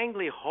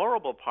gangly,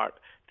 horrible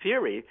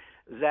theory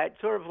that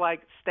sort of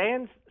like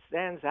stands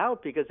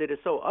out because it is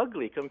so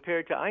ugly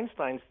compared to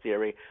Einstein's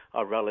theory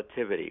of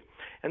relativity.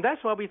 And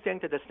that's why we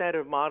think that the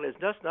Standard Model is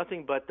just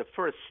nothing but the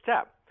first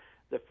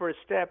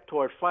step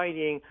toward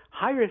finding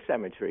higher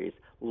symmetries,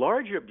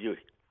 larger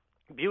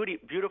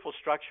beautiful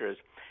structures,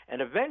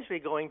 and eventually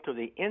going to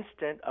the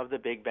instant of the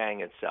Big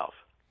Bang itself.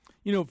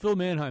 You know, Phil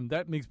Mannheim,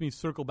 that makes me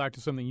circle back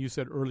to something you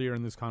said earlier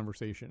in this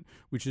conversation,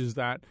 which is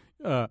that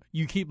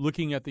you keep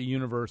looking at the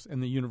universe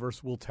and the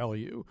universe will tell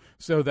you.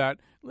 So that,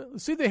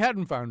 let's say they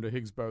hadn't found a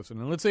Higgs boson,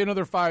 and let's say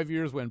another 5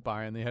 years went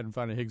by and they hadn't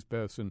found a Higgs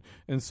boson,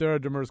 and Sarah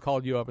Demers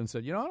called you up and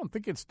said, I don't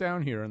think it's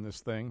down here in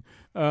this thing.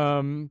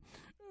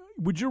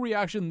 Would your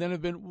reaction then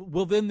have been,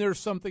 well, then there's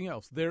something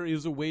else. There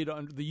is a way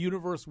the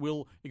universe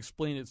will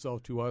explain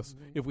itself to us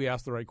if we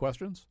ask the right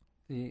questions?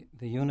 The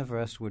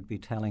universe would be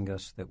telling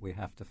us that we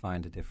have to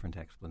find a different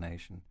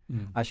explanation.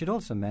 I should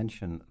also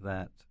mention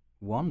that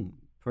one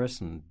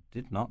person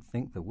did not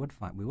think that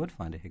we would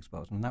find a Higgs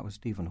boson, and that was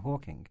Stephen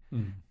Hawking.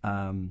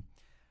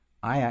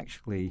 I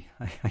actually,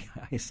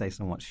 I say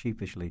somewhat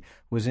sheepishly,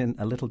 was in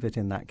a little bit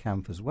in that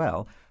camp as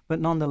well, but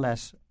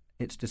nonetheless,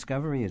 its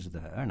discovery is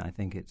there, and I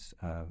think it's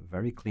a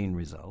very clean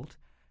result,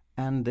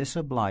 and this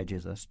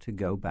obliges us to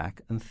go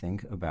back and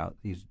think about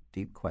these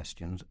deep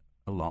questions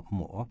a lot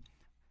more.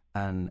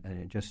 And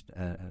just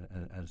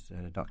as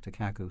Dr.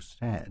 Kaku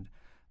said,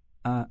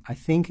 I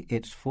think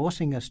it's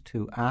forcing us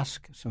to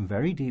ask some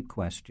very deep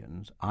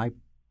questions. I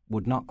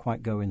would not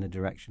quite go in the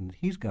direction that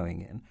he's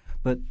going in,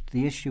 but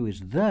the issue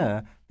is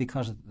there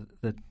because,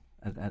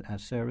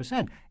 as Sarah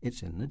said,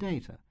 it's in the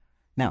data.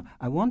 Now,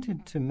 I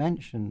wanted to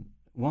mention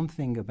one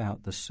thing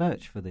about the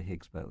search for the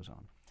Higgs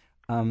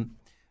boson.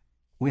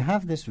 We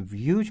have this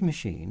huge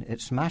machine.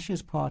 It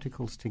smashes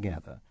particles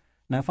together.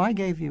 Now, if I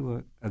gave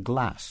you a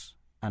glass,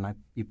 and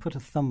you put a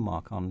thumb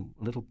mark on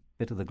a little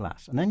bit of the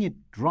glass, and then you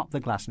drop the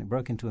glass and it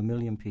broke into 1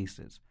 million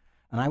pieces,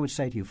 and I would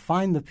say to you,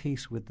 find the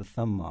piece with the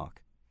thumb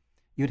mark,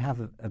 you'd have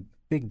a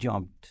big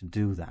job to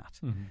do that.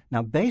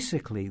 Now,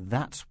 basically,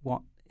 that's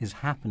what is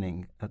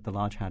happening at the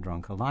Large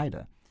Hadron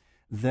Collider.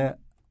 There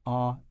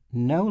are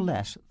no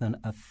less than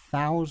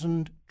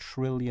 1,000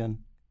 trillion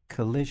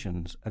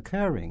collisions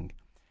occurring,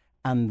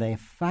 and they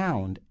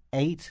found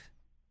 8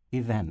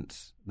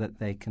 events that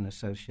they can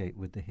associate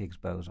with the Higgs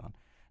boson.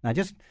 Now,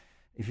 just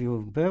if you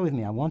will bear with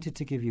me, I wanted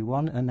to give you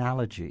one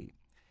analogy.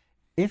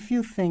 If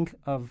you think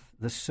of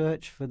the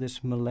search for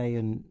this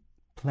Malayan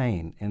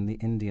plane in the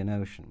Indian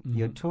Ocean,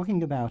 you're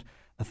talking about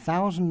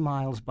 1,000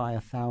 miles by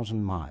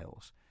 1,000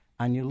 miles,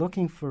 and you're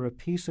looking for a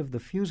piece of the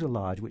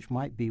fuselage which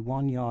might be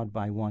 1 yard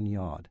by 1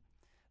 yard.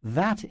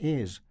 That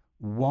is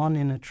 1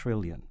 in a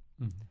trillion.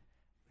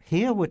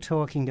 Here we're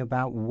talking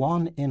about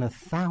 1 in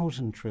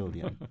 1,000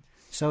 trillion.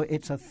 So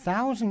it's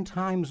 1,000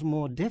 times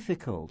more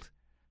difficult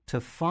to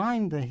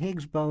find the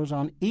Higgs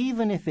boson,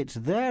 even if it's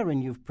there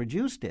and you've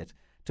produced it,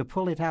 to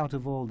pull it out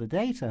of all the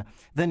data,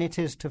 than it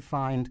is to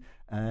find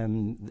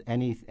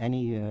any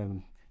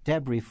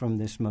debris from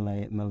this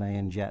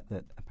Malayan jet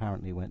that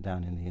apparently went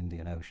down in the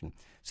Indian Ocean.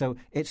 So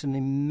it's an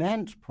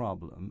immense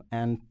problem,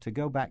 and to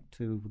go back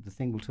to the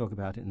thing we'll talk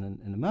about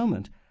in a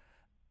moment,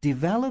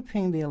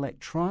 developing the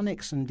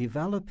electronics and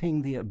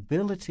developing the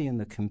ability and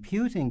the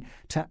computing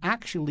to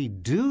actually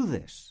do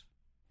this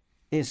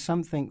is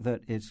something that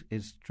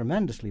is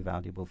tremendously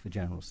valuable for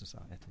general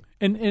society.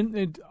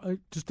 And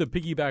just to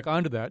piggyback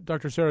onto that,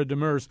 Dr. Sarah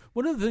Demers,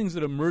 one of the things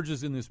that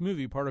emerges in this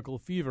movie, Particle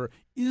Fever,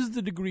 is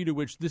the degree to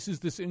which this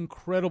is this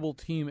incredible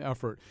team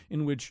effort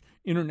in which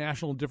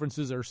international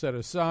differences are set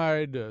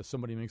aside.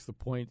 Somebody makes the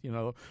point,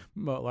 a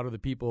lot of the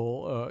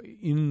people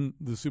in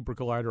the super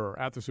collider or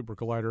at the super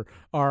collider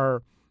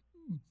are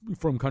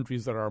from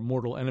countries that are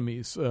mortal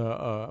enemies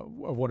of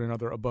one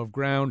another above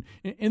ground.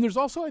 And there's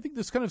also, I think,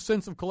 this kind of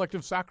sense of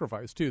collective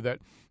sacrifice, too, that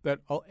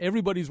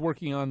everybody's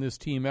working on this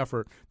team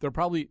effort. There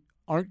probably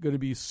aren't going to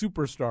be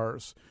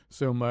superstars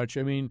so much.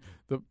 I mean,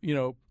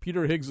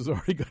 Peter Higgs has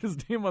already got his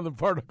name on the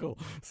particle,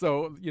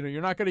 so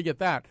you're not going to get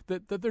that.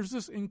 That there's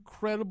this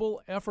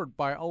incredible effort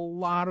by a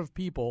lot of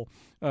people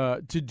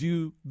to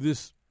do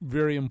this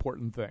very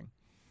important thing.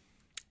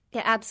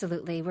 Yeah,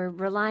 absolutely. We're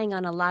relying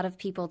on a lot of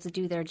people to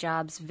do their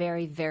jobs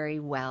very, very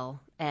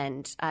well,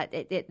 and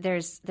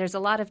there's a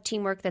lot of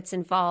teamwork that's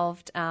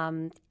involved.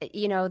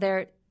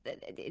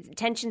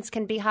 Tensions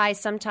can be high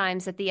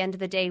sometimes. At the end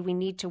of the day, we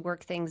need to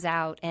work things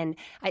out. And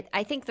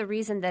I think the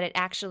reason that it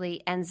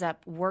actually ends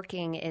up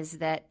working is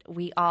that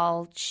we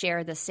all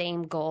share the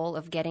same goal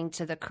of getting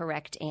to the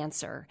correct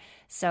answer.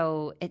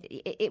 So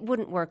it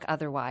wouldn't work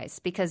otherwise,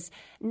 because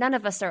none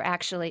of us are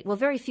actually,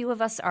 very few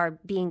of us are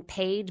being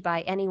paid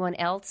by anyone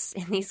else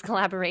in these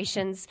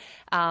collaborations.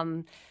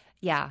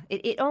 Yeah,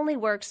 it only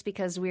works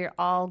because we're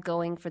all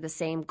going for the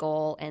same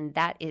goal, and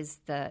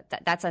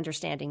that's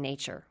understanding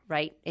nature,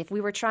 right? If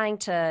we were trying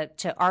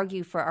to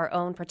argue for our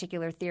own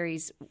particular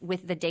theories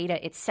with the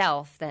data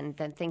itself, then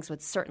things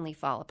would certainly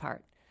fall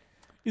apart.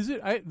 Is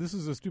it? This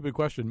is a stupid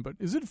question, but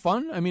is it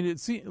fun? I mean,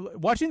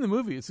 watching the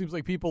movie, it seems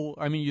like people.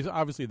 I mean,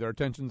 obviously there are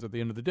tensions at the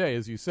end of the day,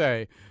 as you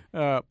say,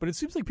 but it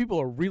seems like people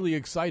are really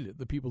excited.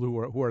 The people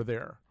who are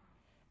there.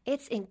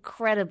 It's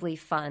incredibly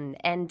fun,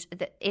 and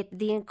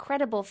the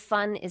incredible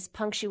fun is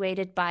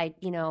punctuated by,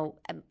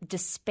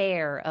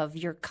 despair of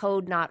your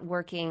code not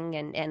working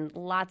and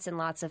lots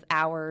of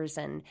hours.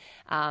 And,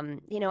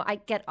 I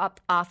get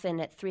up often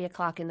at 3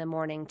 o'clock in the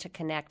morning to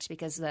connect,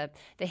 because the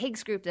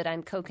Higgs group that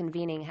I'm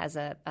co-convening has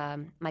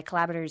my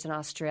collaborators in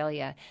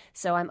Australia.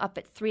 So I'm up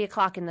at 3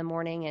 o'clock in the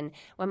morning, and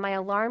when my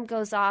alarm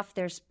goes off,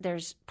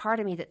 there's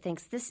part of me that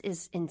thinks, this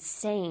is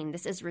insane,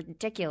 this is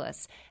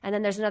ridiculous. And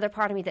then there's another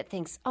part of me that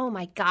thinks, oh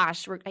my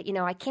gosh,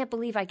 I can't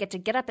believe I get to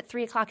get up at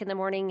 3 o'clock in the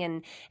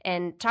morning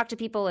and talk to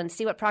people and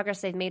see what progress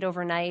they've made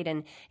overnight.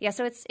 And yeah,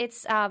 so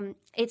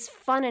it's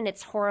fun and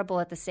it's horrible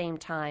at the same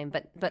time.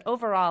 But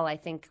overall, I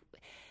think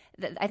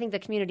the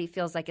community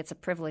feels like it's a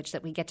privilege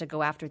that we get to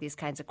go after these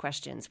kinds of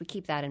questions. We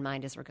keep that in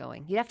mind as we're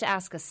going. You'd have to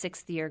ask a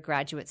sixth-year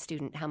graduate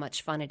student how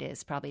much fun it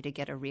is probably to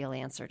get a real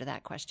answer to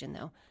that question,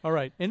 though. All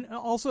right. And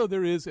also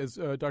there is, as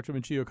Dr.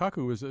 Michio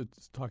Kaku was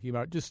talking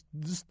about, just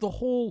the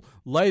whole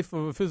life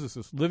of a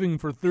physicist, living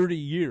for 30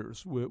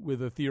 years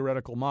with a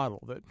theoretical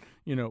model that,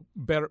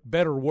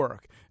 better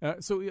work.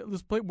 So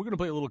we're going to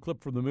play a little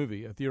clip from the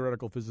movie. A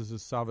theoretical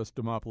physicist, Savas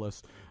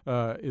Dimopoulos,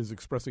 is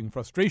expressing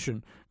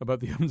frustration about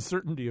the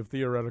uncertainty of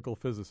theoretical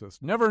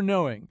physicists, never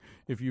knowing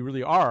if you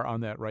really are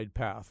on that right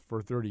path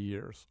for 30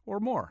 years or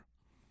more.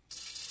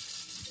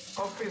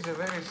 Coffee is a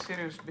very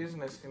serious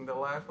business in the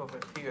life of a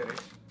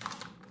theorist.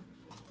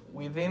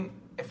 Within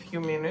a few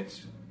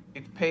minutes,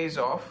 it pays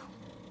off.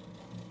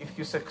 If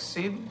you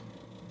succeed,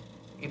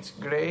 it's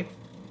great.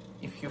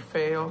 If you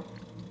fail,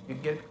 you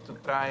get to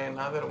try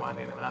another one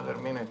in another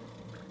minute.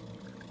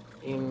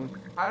 In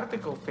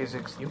particle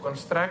physics, you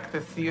construct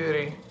a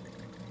theory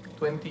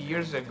 20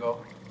 years ago,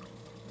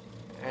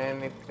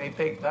 and it may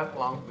take that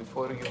long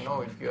before you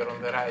know if you're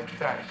on the right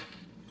track.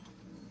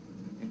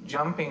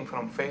 Jumping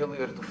from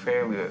failure to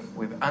failure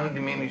with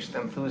undiminished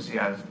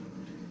enthusiasm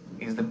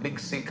is the big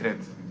secret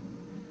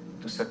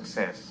to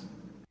success.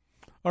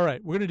 All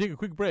right, we're going to take a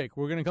quick break.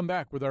 We're going to come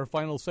back with our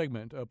final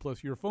segment,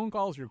 plus your phone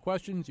calls, your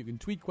questions. You can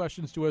tweet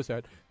questions to us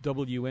at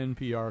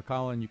WNPR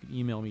Colin. You can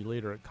email me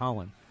later at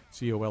Colin,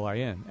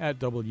 COLIN, at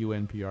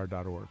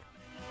WNPR.org.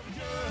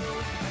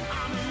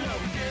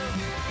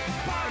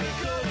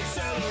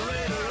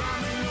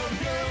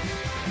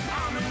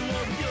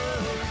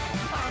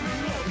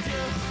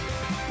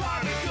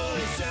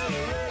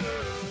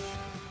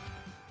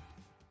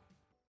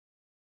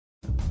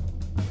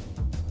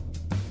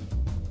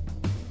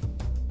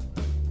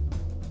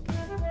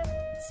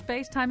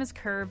 Space-time is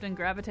curved and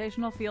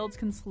gravitational fields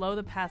can slow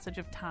the passage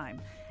of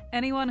time.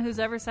 Anyone who's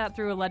ever sat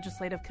through a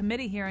legislative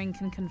committee hearing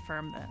can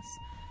confirm this.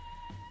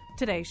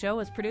 Today's show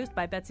was produced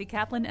by Betsy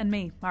Kaplan and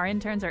me. Our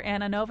interns are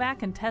Anna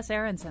Novak and Tess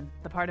Aronson.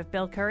 The part of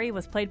Bill Curry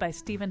was played by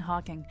Stephen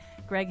Hawking.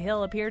 Greg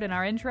Hill appeared in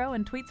our intro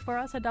and tweets for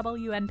us at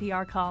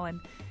WNPR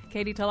Colin.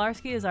 Katie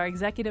Tolarski is our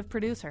executive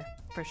producer.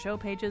 For show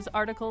pages,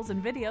 articles,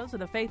 and videos of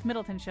the Faith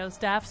Middleton Show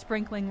staff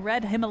sprinkling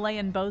red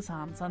Himalayan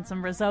bosons on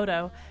some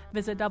risotto,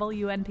 visit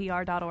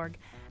WNPR.org.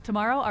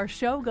 Tomorrow, our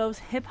show goes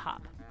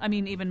hip-hop. I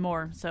mean, even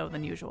more so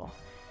than usual.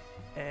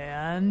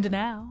 And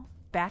now,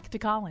 back to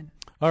Colin.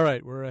 All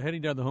right, we're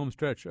heading down the home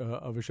stretch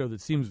of a show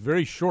that seems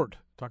very short.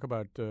 Talk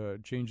about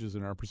changes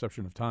in our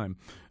perception of time.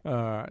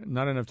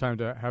 Not enough time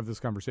to have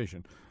this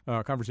conversation.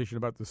 Conversation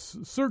about the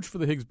search for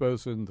the Higgs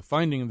boson, the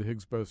finding of the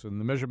Higgs boson,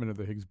 the measurement of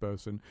the Higgs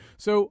boson.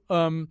 So,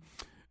 Dr.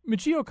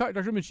 Michio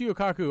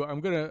Kaku, I'm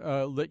going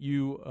to let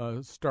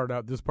you start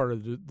out this part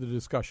of the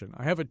discussion.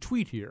 I have a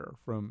tweet here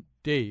from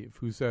Dave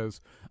who says,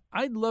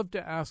 I'd love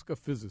to ask a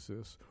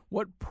physicist,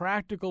 what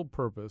practical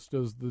purpose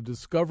does the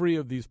discovery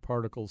of these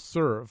particles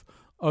serve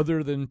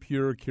other than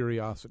pure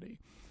curiosity?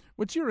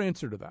 What's your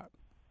answer to that?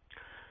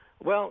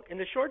 Well, in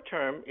the short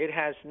term, it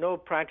has no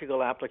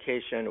practical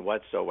application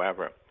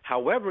whatsoever.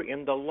 However,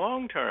 in the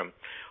long term,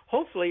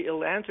 hopefully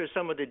it'll answer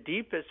some of the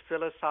deepest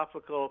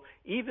philosophical,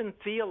 even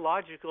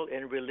theological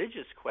and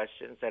religious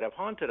questions that have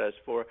haunted us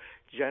for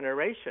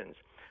generations.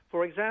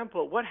 For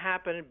example, what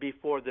happened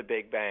before the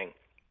Big Bang?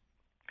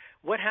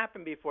 What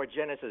happened before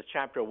Genesis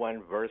chapter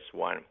 1, verse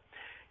 1?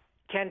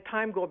 Can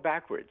time go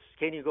backwards?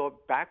 Can you go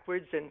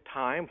backwards in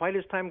time? Why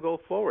does time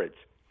go forwards?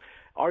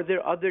 Are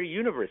there other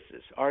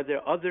universes? Are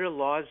there other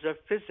laws of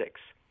physics?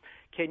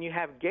 Can you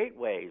have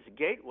gateways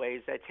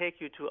that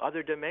take you to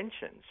other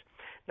dimensions?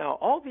 Now,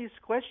 all these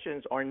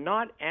questions are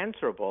not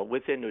answerable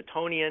within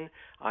Newtonian,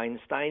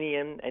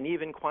 Einsteinian, and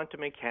even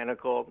quantum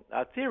mechanical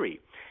theory.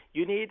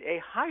 You need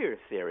a higher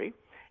theory,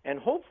 and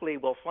hopefully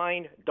we'll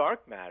find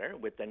dark matter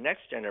with the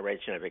next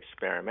generation of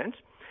experiments,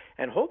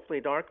 and hopefully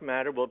dark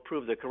matter will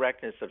prove the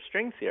correctness of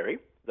string theory,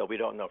 though we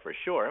don't know for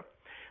sure.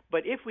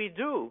 But if we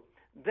do,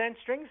 then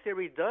string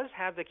theory does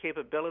have the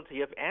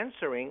capability of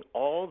answering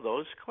all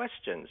those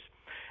questions.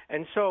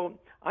 And so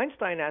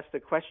Einstein asked the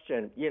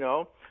question,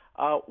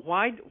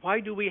 why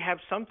do we have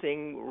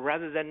something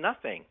rather than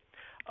nothing?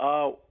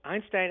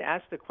 Einstein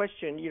asked the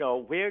question,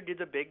 where did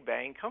the Big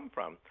Bang come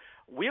from?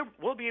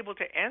 We'll be able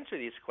to answer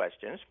these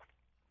questions,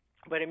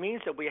 but it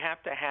means that we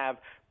have to have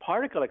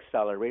particle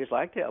accelerators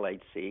like the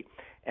LHC,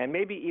 and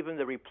maybe even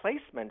the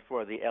replacement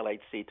for the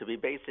LHC to be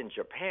based in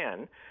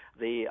Japan,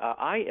 the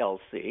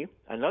ILC,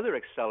 another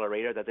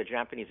accelerator that the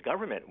Japanese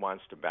government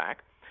wants to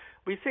back.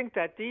 We think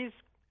that these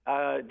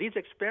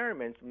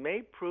experiments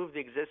may prove the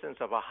existence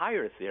of a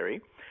higher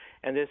theory,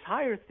 and this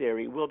higher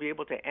theory will be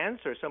able to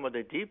answer some of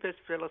the deepest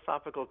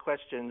philosophical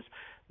questions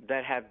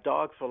that have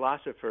dogged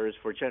philosophers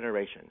for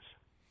generations.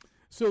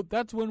 So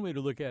that's one way to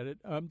look at it.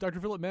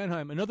 Dr. Philip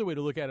Mannheim, another way to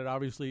look at it,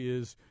 obviously,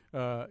 is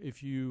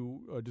if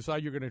you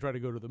decide you're going to try to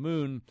go to the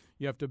moon,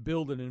 you have to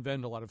build and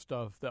invent a lot of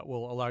stuff that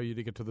will allow you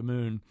to get to the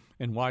moon.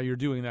 And while you're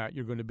doing that,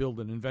 you're going to build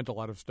and invent a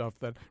lot of stuff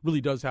that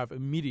really does have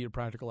immediate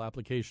practical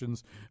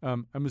applications.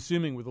 I'm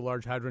assuming with the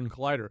Large Hadron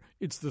Collider,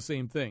 it's the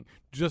same thing.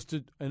 Just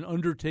an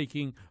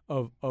undertaking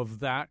of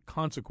that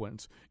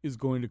consequence is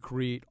going to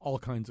create all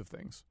kinds of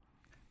things.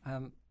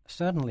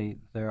 Certainly,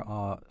 there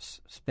are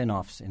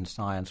spin-offs in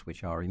science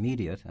which are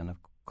immediate, and of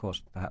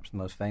course, perhaps the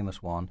most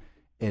famous one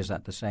is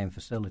at the same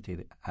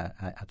facility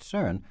at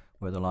CERN,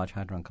 where the Large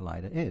Hadron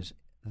Collider is.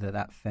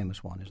 That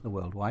famous one is the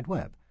World Wide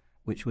Web,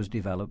 which was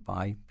developed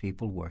by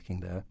people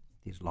working there,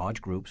 these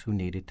large groups who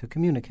needed to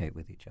communicate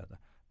with each other.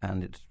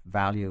 And its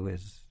value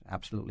is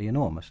absolutely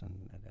enormous,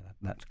 and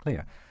that's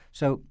clear.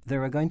 So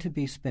there are going to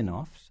be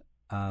spin-offs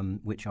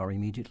which are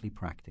immediately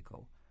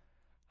practical.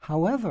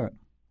 However,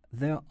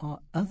 there are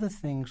other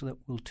things that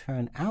will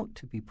turn out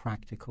to be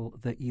practical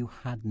that you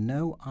had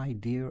no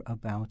idea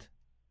about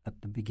at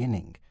the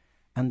beginning.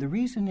 And the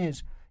reason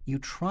is you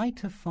try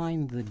to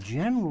find the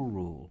general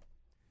rule,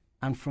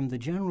 and from the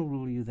general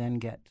rule you then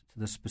get to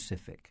the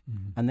specific,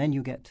 and then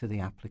you get to the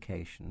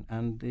application.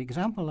 And the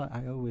example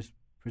I always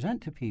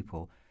present to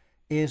people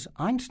is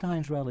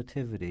Einstein's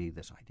relativity,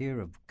 this idea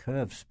of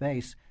curved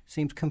space,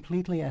 seems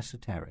completely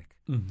esoteric.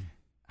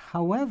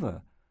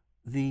 However,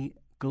 the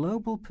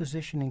Global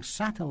Positioning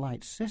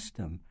Satellite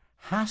System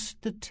has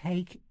to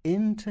take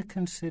into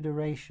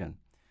consideration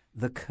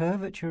the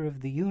curvature of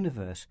the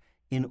universe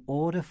in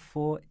order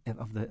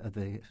of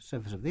the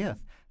surface of the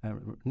Earth,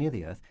 near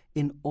the Earth,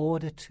 in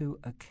order to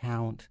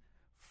account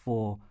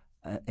for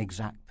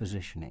exact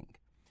positioning.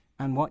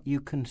 And what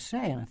you can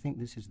say, and I think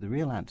this is the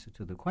real answer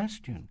to the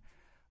question,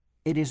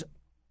 it is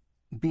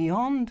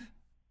beyond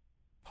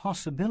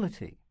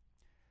possibility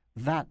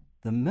that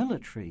the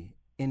military,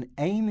 in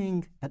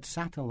aiming at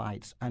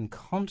satellites and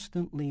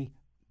constantly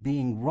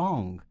being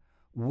wrong,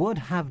 would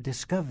have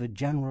discovered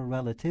general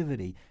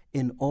relativity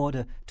in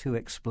order to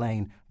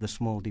explain the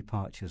small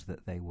departures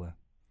that they were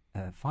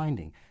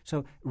finding.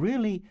 So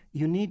really,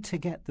 you need to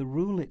get the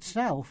rule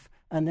itself,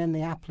 and then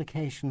the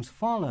applications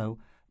follow,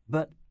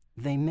 but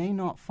they may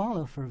not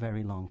follow for a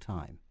very long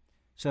time.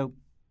 So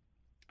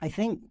I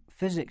think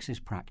physics is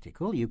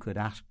practical. You could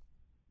ask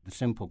the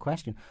simple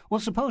question, well,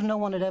 suppose no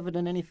one had ever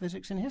done any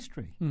physics in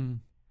history.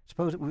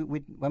 Suppose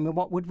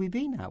what would we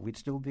be now? We'd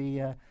still be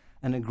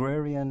an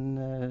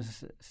agrarian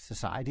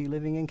society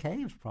living in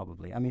caves,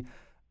 probably. I mean,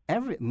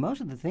 most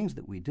of the things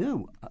that we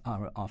do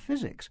are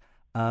physics.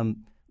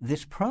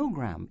 This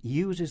program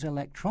uses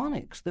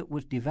electronics that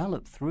was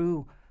developed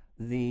through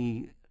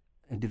the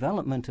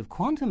development of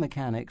quantum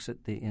mechanics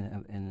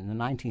in the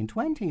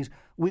 1920s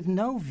with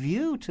no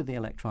view to the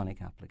electronic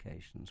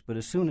applications. But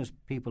as soon as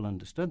people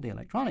understood the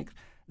electronics,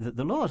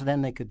 the laws,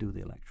 then they could do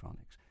the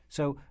electronics.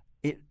 So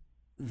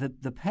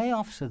the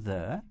payoffs are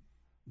there,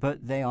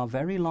 but they are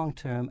very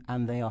long-term,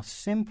 and they are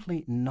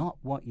simply not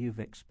what you've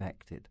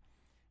expected.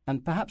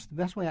 And perhaps the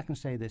best way I can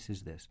say this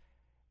is this.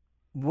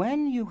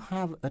 When you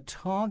have a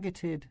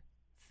targeted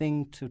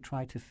thing to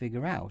try to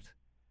figure out,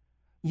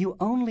 you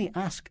only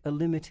ask a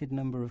limited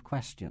number of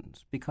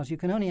questions, because you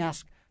can only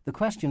ask the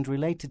questions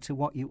related to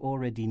what you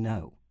already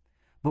know.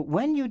 But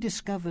when you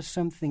discover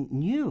something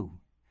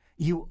new,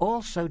 you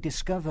also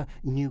discover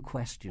new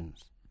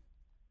questions,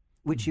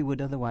 which you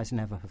would otherwise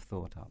never have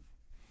thought of.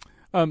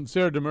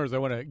 Sarah Demers, I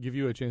want to give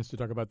you a chance to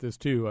talk about this,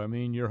 too. I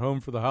mean, you're home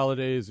for the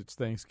holidays. It's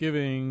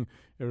Thanksgiving.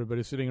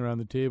 Everybody's sitting around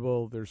the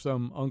table. There's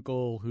some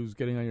uncle who's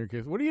getting on your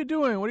case. What are you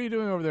doing? What are you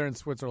doing over there in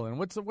Switzerland?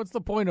 What's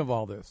the point of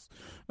all this?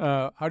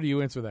 How do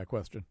you answer that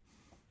question?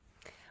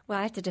 Well,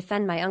 I have to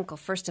defend my uncle,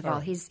 first of all.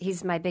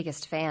 He's my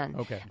biggest fan.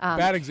 Okay.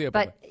 Bad example.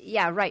 But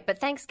yeah, right. But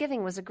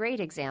Thanksgiving was a great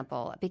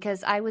example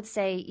because I would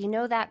say, you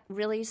know that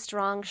really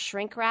strong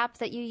shrink wrap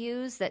that you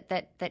use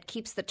that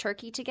keeps the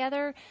turkey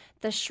together?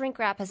 The shrink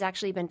wrap has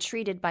actually been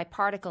treated by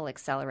particle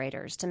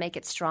accelerators to make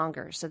it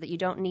stronger so that you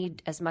don't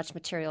need as much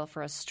material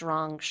for a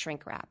strong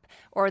shrink wrap.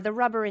 Or the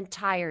rubber in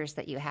tires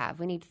that you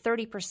have. We need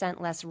 30%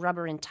 less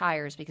rubber in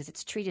tires because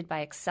it's treated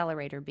by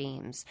accelerator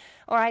beams.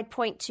 Or I'd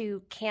point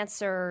to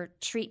cancer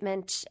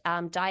treatment,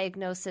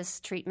 diagnosis,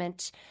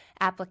 treatment,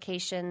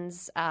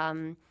 applications.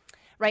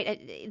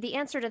 Right. The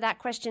answer to that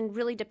question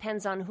really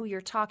depends on who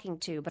you're talking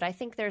to, but I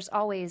think there's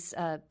always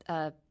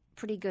a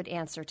pretty good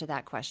answer to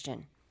that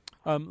question.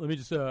 Let me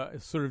just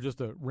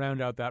to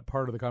round out that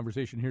part of the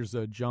conversation. Here's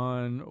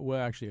John. Well,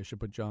 actually, I should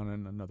put John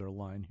in another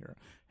line here.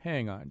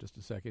 Hang on just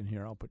a second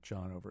here. I'll put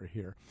John over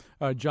here.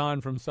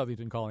 John from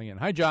Southington calling in.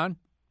 Hi, John.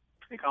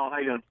 Hey, Colin. How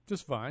you doing?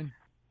 Just fine.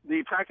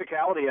 The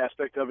practicality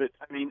aspect of it,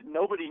 I mean,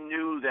 nobody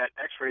knew that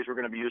X-rays were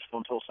going to be useful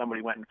until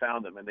somebody went and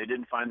found them, and they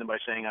didn't find them by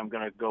saying, I'm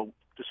going to go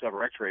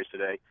discover X-rays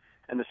today.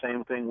 And the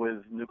same thing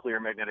with nuclear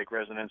magnetic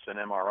resonance and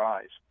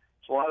MRIs.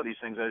 So a lot of these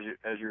things,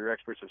 as your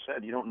experts have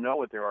said, you don't know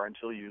what they are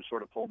until you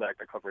sort of pull back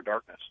the cover of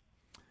darkness.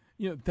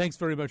 Thanks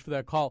very much for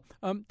that call.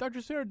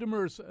 Dr. Sarah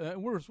Demers,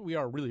 we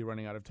are really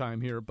running out of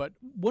time here, but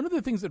one of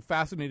the things that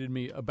fascinated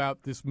me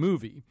about this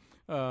movie,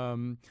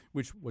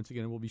 which, once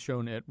again, will be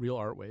shown at Real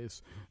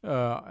Artways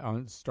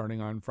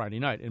starting on Friday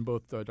night, and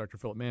both Dr.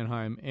 Philip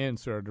Mannheim and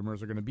Sarah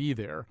Demers are going to be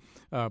there,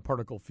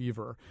 Particle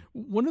Fever.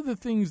 One of the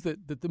things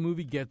that the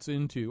movie gets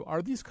into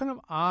are these kind of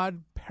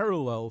odd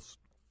parallels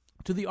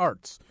to the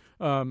arts.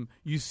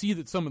 You see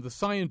that some of the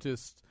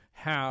scientists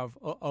have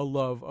a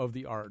love of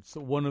the arts.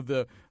 One of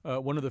the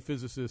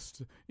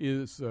physicists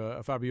is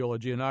Fabiola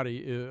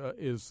Giannotti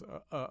is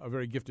a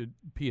very gifted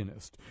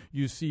pianist.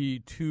 You see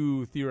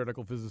two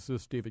theoretical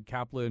physicists, David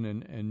Kaplan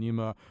and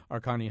Nima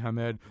Arkani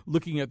Hamed,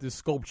 looking at this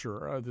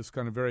sculpture, this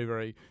kind of very,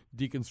 very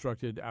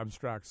deconstructed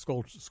abstract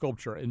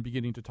sculpture, and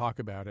beginning to talk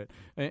about it.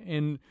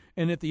 And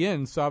at the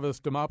end,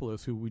 Savas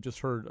Dimopoulos, who we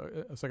just heard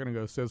a second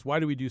ago, says, "Why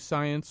do we do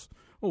science?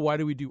 Well, why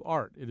do we do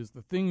art? It is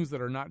the things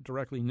that are not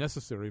directly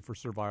necessary for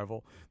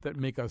survival that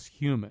make us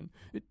human."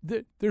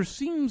 There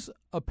seems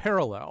a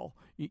parallel,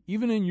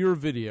 even in your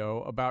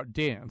video about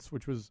dance,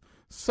 which was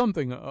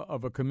something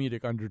of a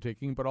comedic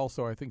undertaking, but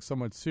also, I think,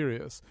 somewhat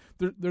serious.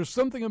 There's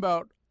something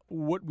about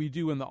what we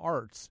do in the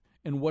arts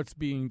and what's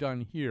being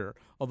done here,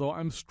 although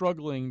I'm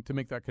struggling to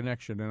make that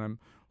connection, and I'm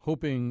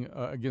hoping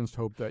against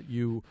hope that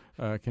you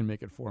can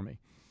make it for me.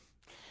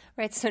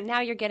 Right, so now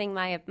you're getting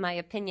my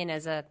opinion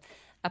as a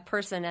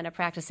person and a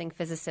practicing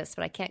physicist,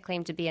 but I can't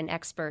claim to be an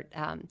expert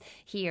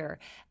here.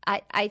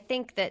 I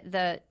think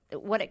that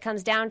what it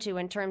comes down to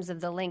in terms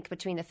of the link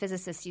between the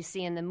physicists you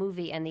see in the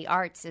movie and the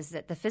arts is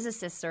that the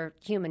physicists are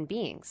human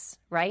beings,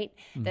 right?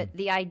 Mm-hmm. That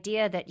the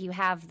idea that you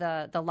have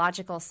the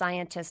logical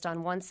scientist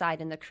on one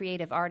side and the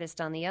creative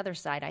artist on the other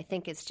side, I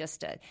think it's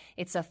just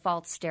a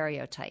false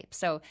stereotype.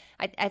 So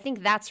I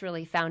think that's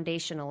really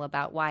foundational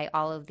about why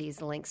all of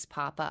these links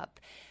pop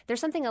up. There's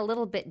something a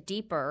little bit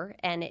deeper,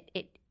 and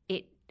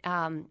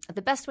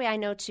the best way I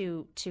know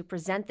to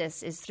present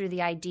this is through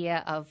the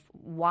idea of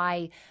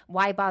why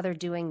bother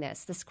doing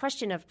this. This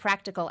question of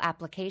practical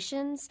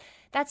applications,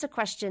 that's a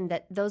question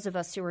that those of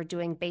us who are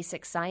doing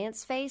basic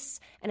science face,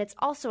 and it's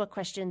also a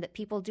question that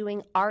people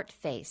doing art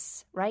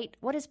face, right?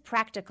 What is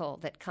practical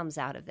that comes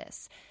out of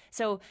this?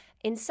 So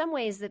in some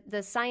ways,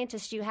 the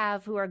scientists you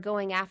have who are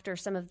going after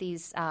some of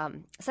these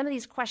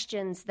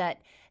questions that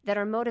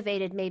are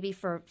motivated maybe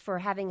for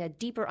having a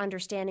deeper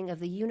understanding of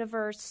the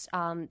universe,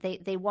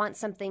 they want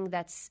something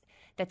that's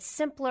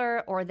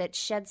simpler or that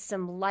sheds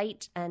some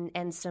light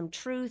and some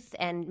truth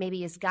and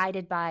maybe is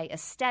guided by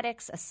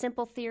aesthetics, a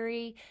simple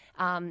theory.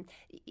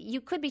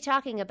 You could be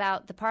talking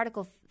about the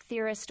particle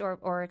theorist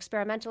or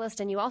experimentalist,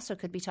 and you also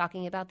could be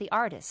talking about the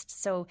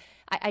artist. So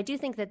I do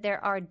think that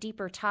there are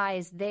deeper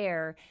ties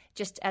there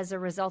just as a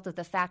result of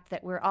the fact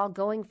that we're all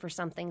going for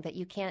something that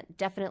you can't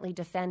definitely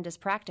defend as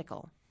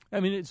practical. I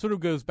mean, it sort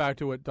of goes back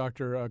to what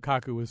Dr.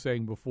 Kaku was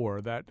saying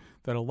before, that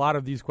a lot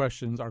of these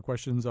questions are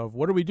questions of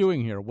what are we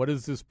doing here? What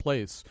is this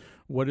place?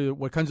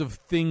 What kinds of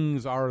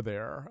things are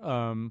there?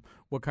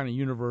 What kind of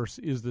universe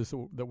is this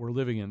that we're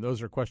living in?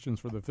 Those are questions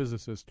for the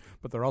physicist,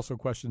 but they're also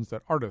questions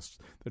that artists,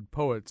 that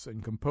poets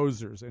and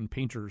composers and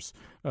painters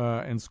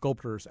and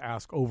sculptors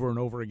ask over and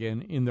over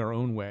again in their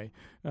own way.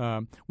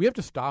 We have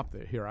to stop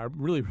here. I'm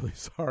really, really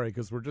sorry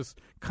because we're just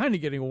kind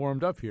of getting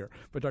warmed up here.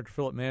 But Dr.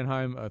 Philip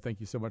Mannheim, thank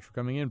you so much for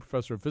coming in,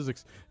 Professor of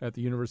Physics at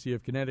the University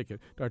of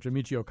Connecticut. Dr.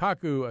 Michio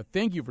Kaku,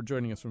 thank you for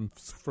joining us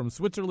from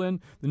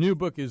Switzerland. The new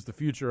book is The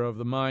Future of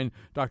the Mind.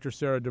 Dr.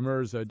 Sarah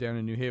Demers down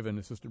in New Haven,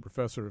 assistant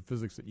professor of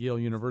physics at Yale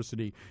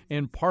University,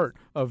 and part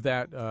of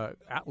that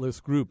Atlas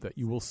group that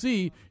you will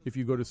see if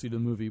you go to see the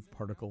movie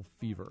Particle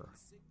Fever.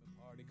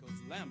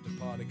 Lambda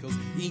particles,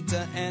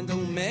 eta and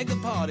omega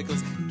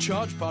particles,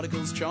 charged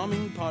particles,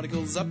 charming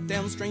particles, up,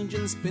 down, strange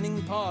and spinning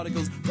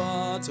particles,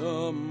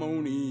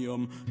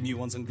 bottomonium,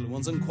 muons and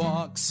gluons and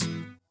quarks.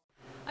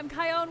 I'm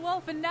Kyone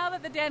Wolf, and now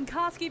that the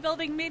Dankosky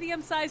Building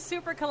medium-sized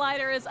super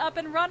collider is up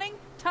and running,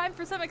 time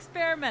for some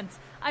experiments.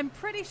 I'm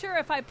pretty sure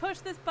if I push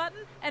this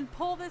button and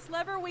pull this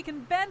lever, we can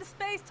bend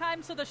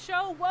space-time so the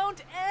show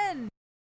won't end.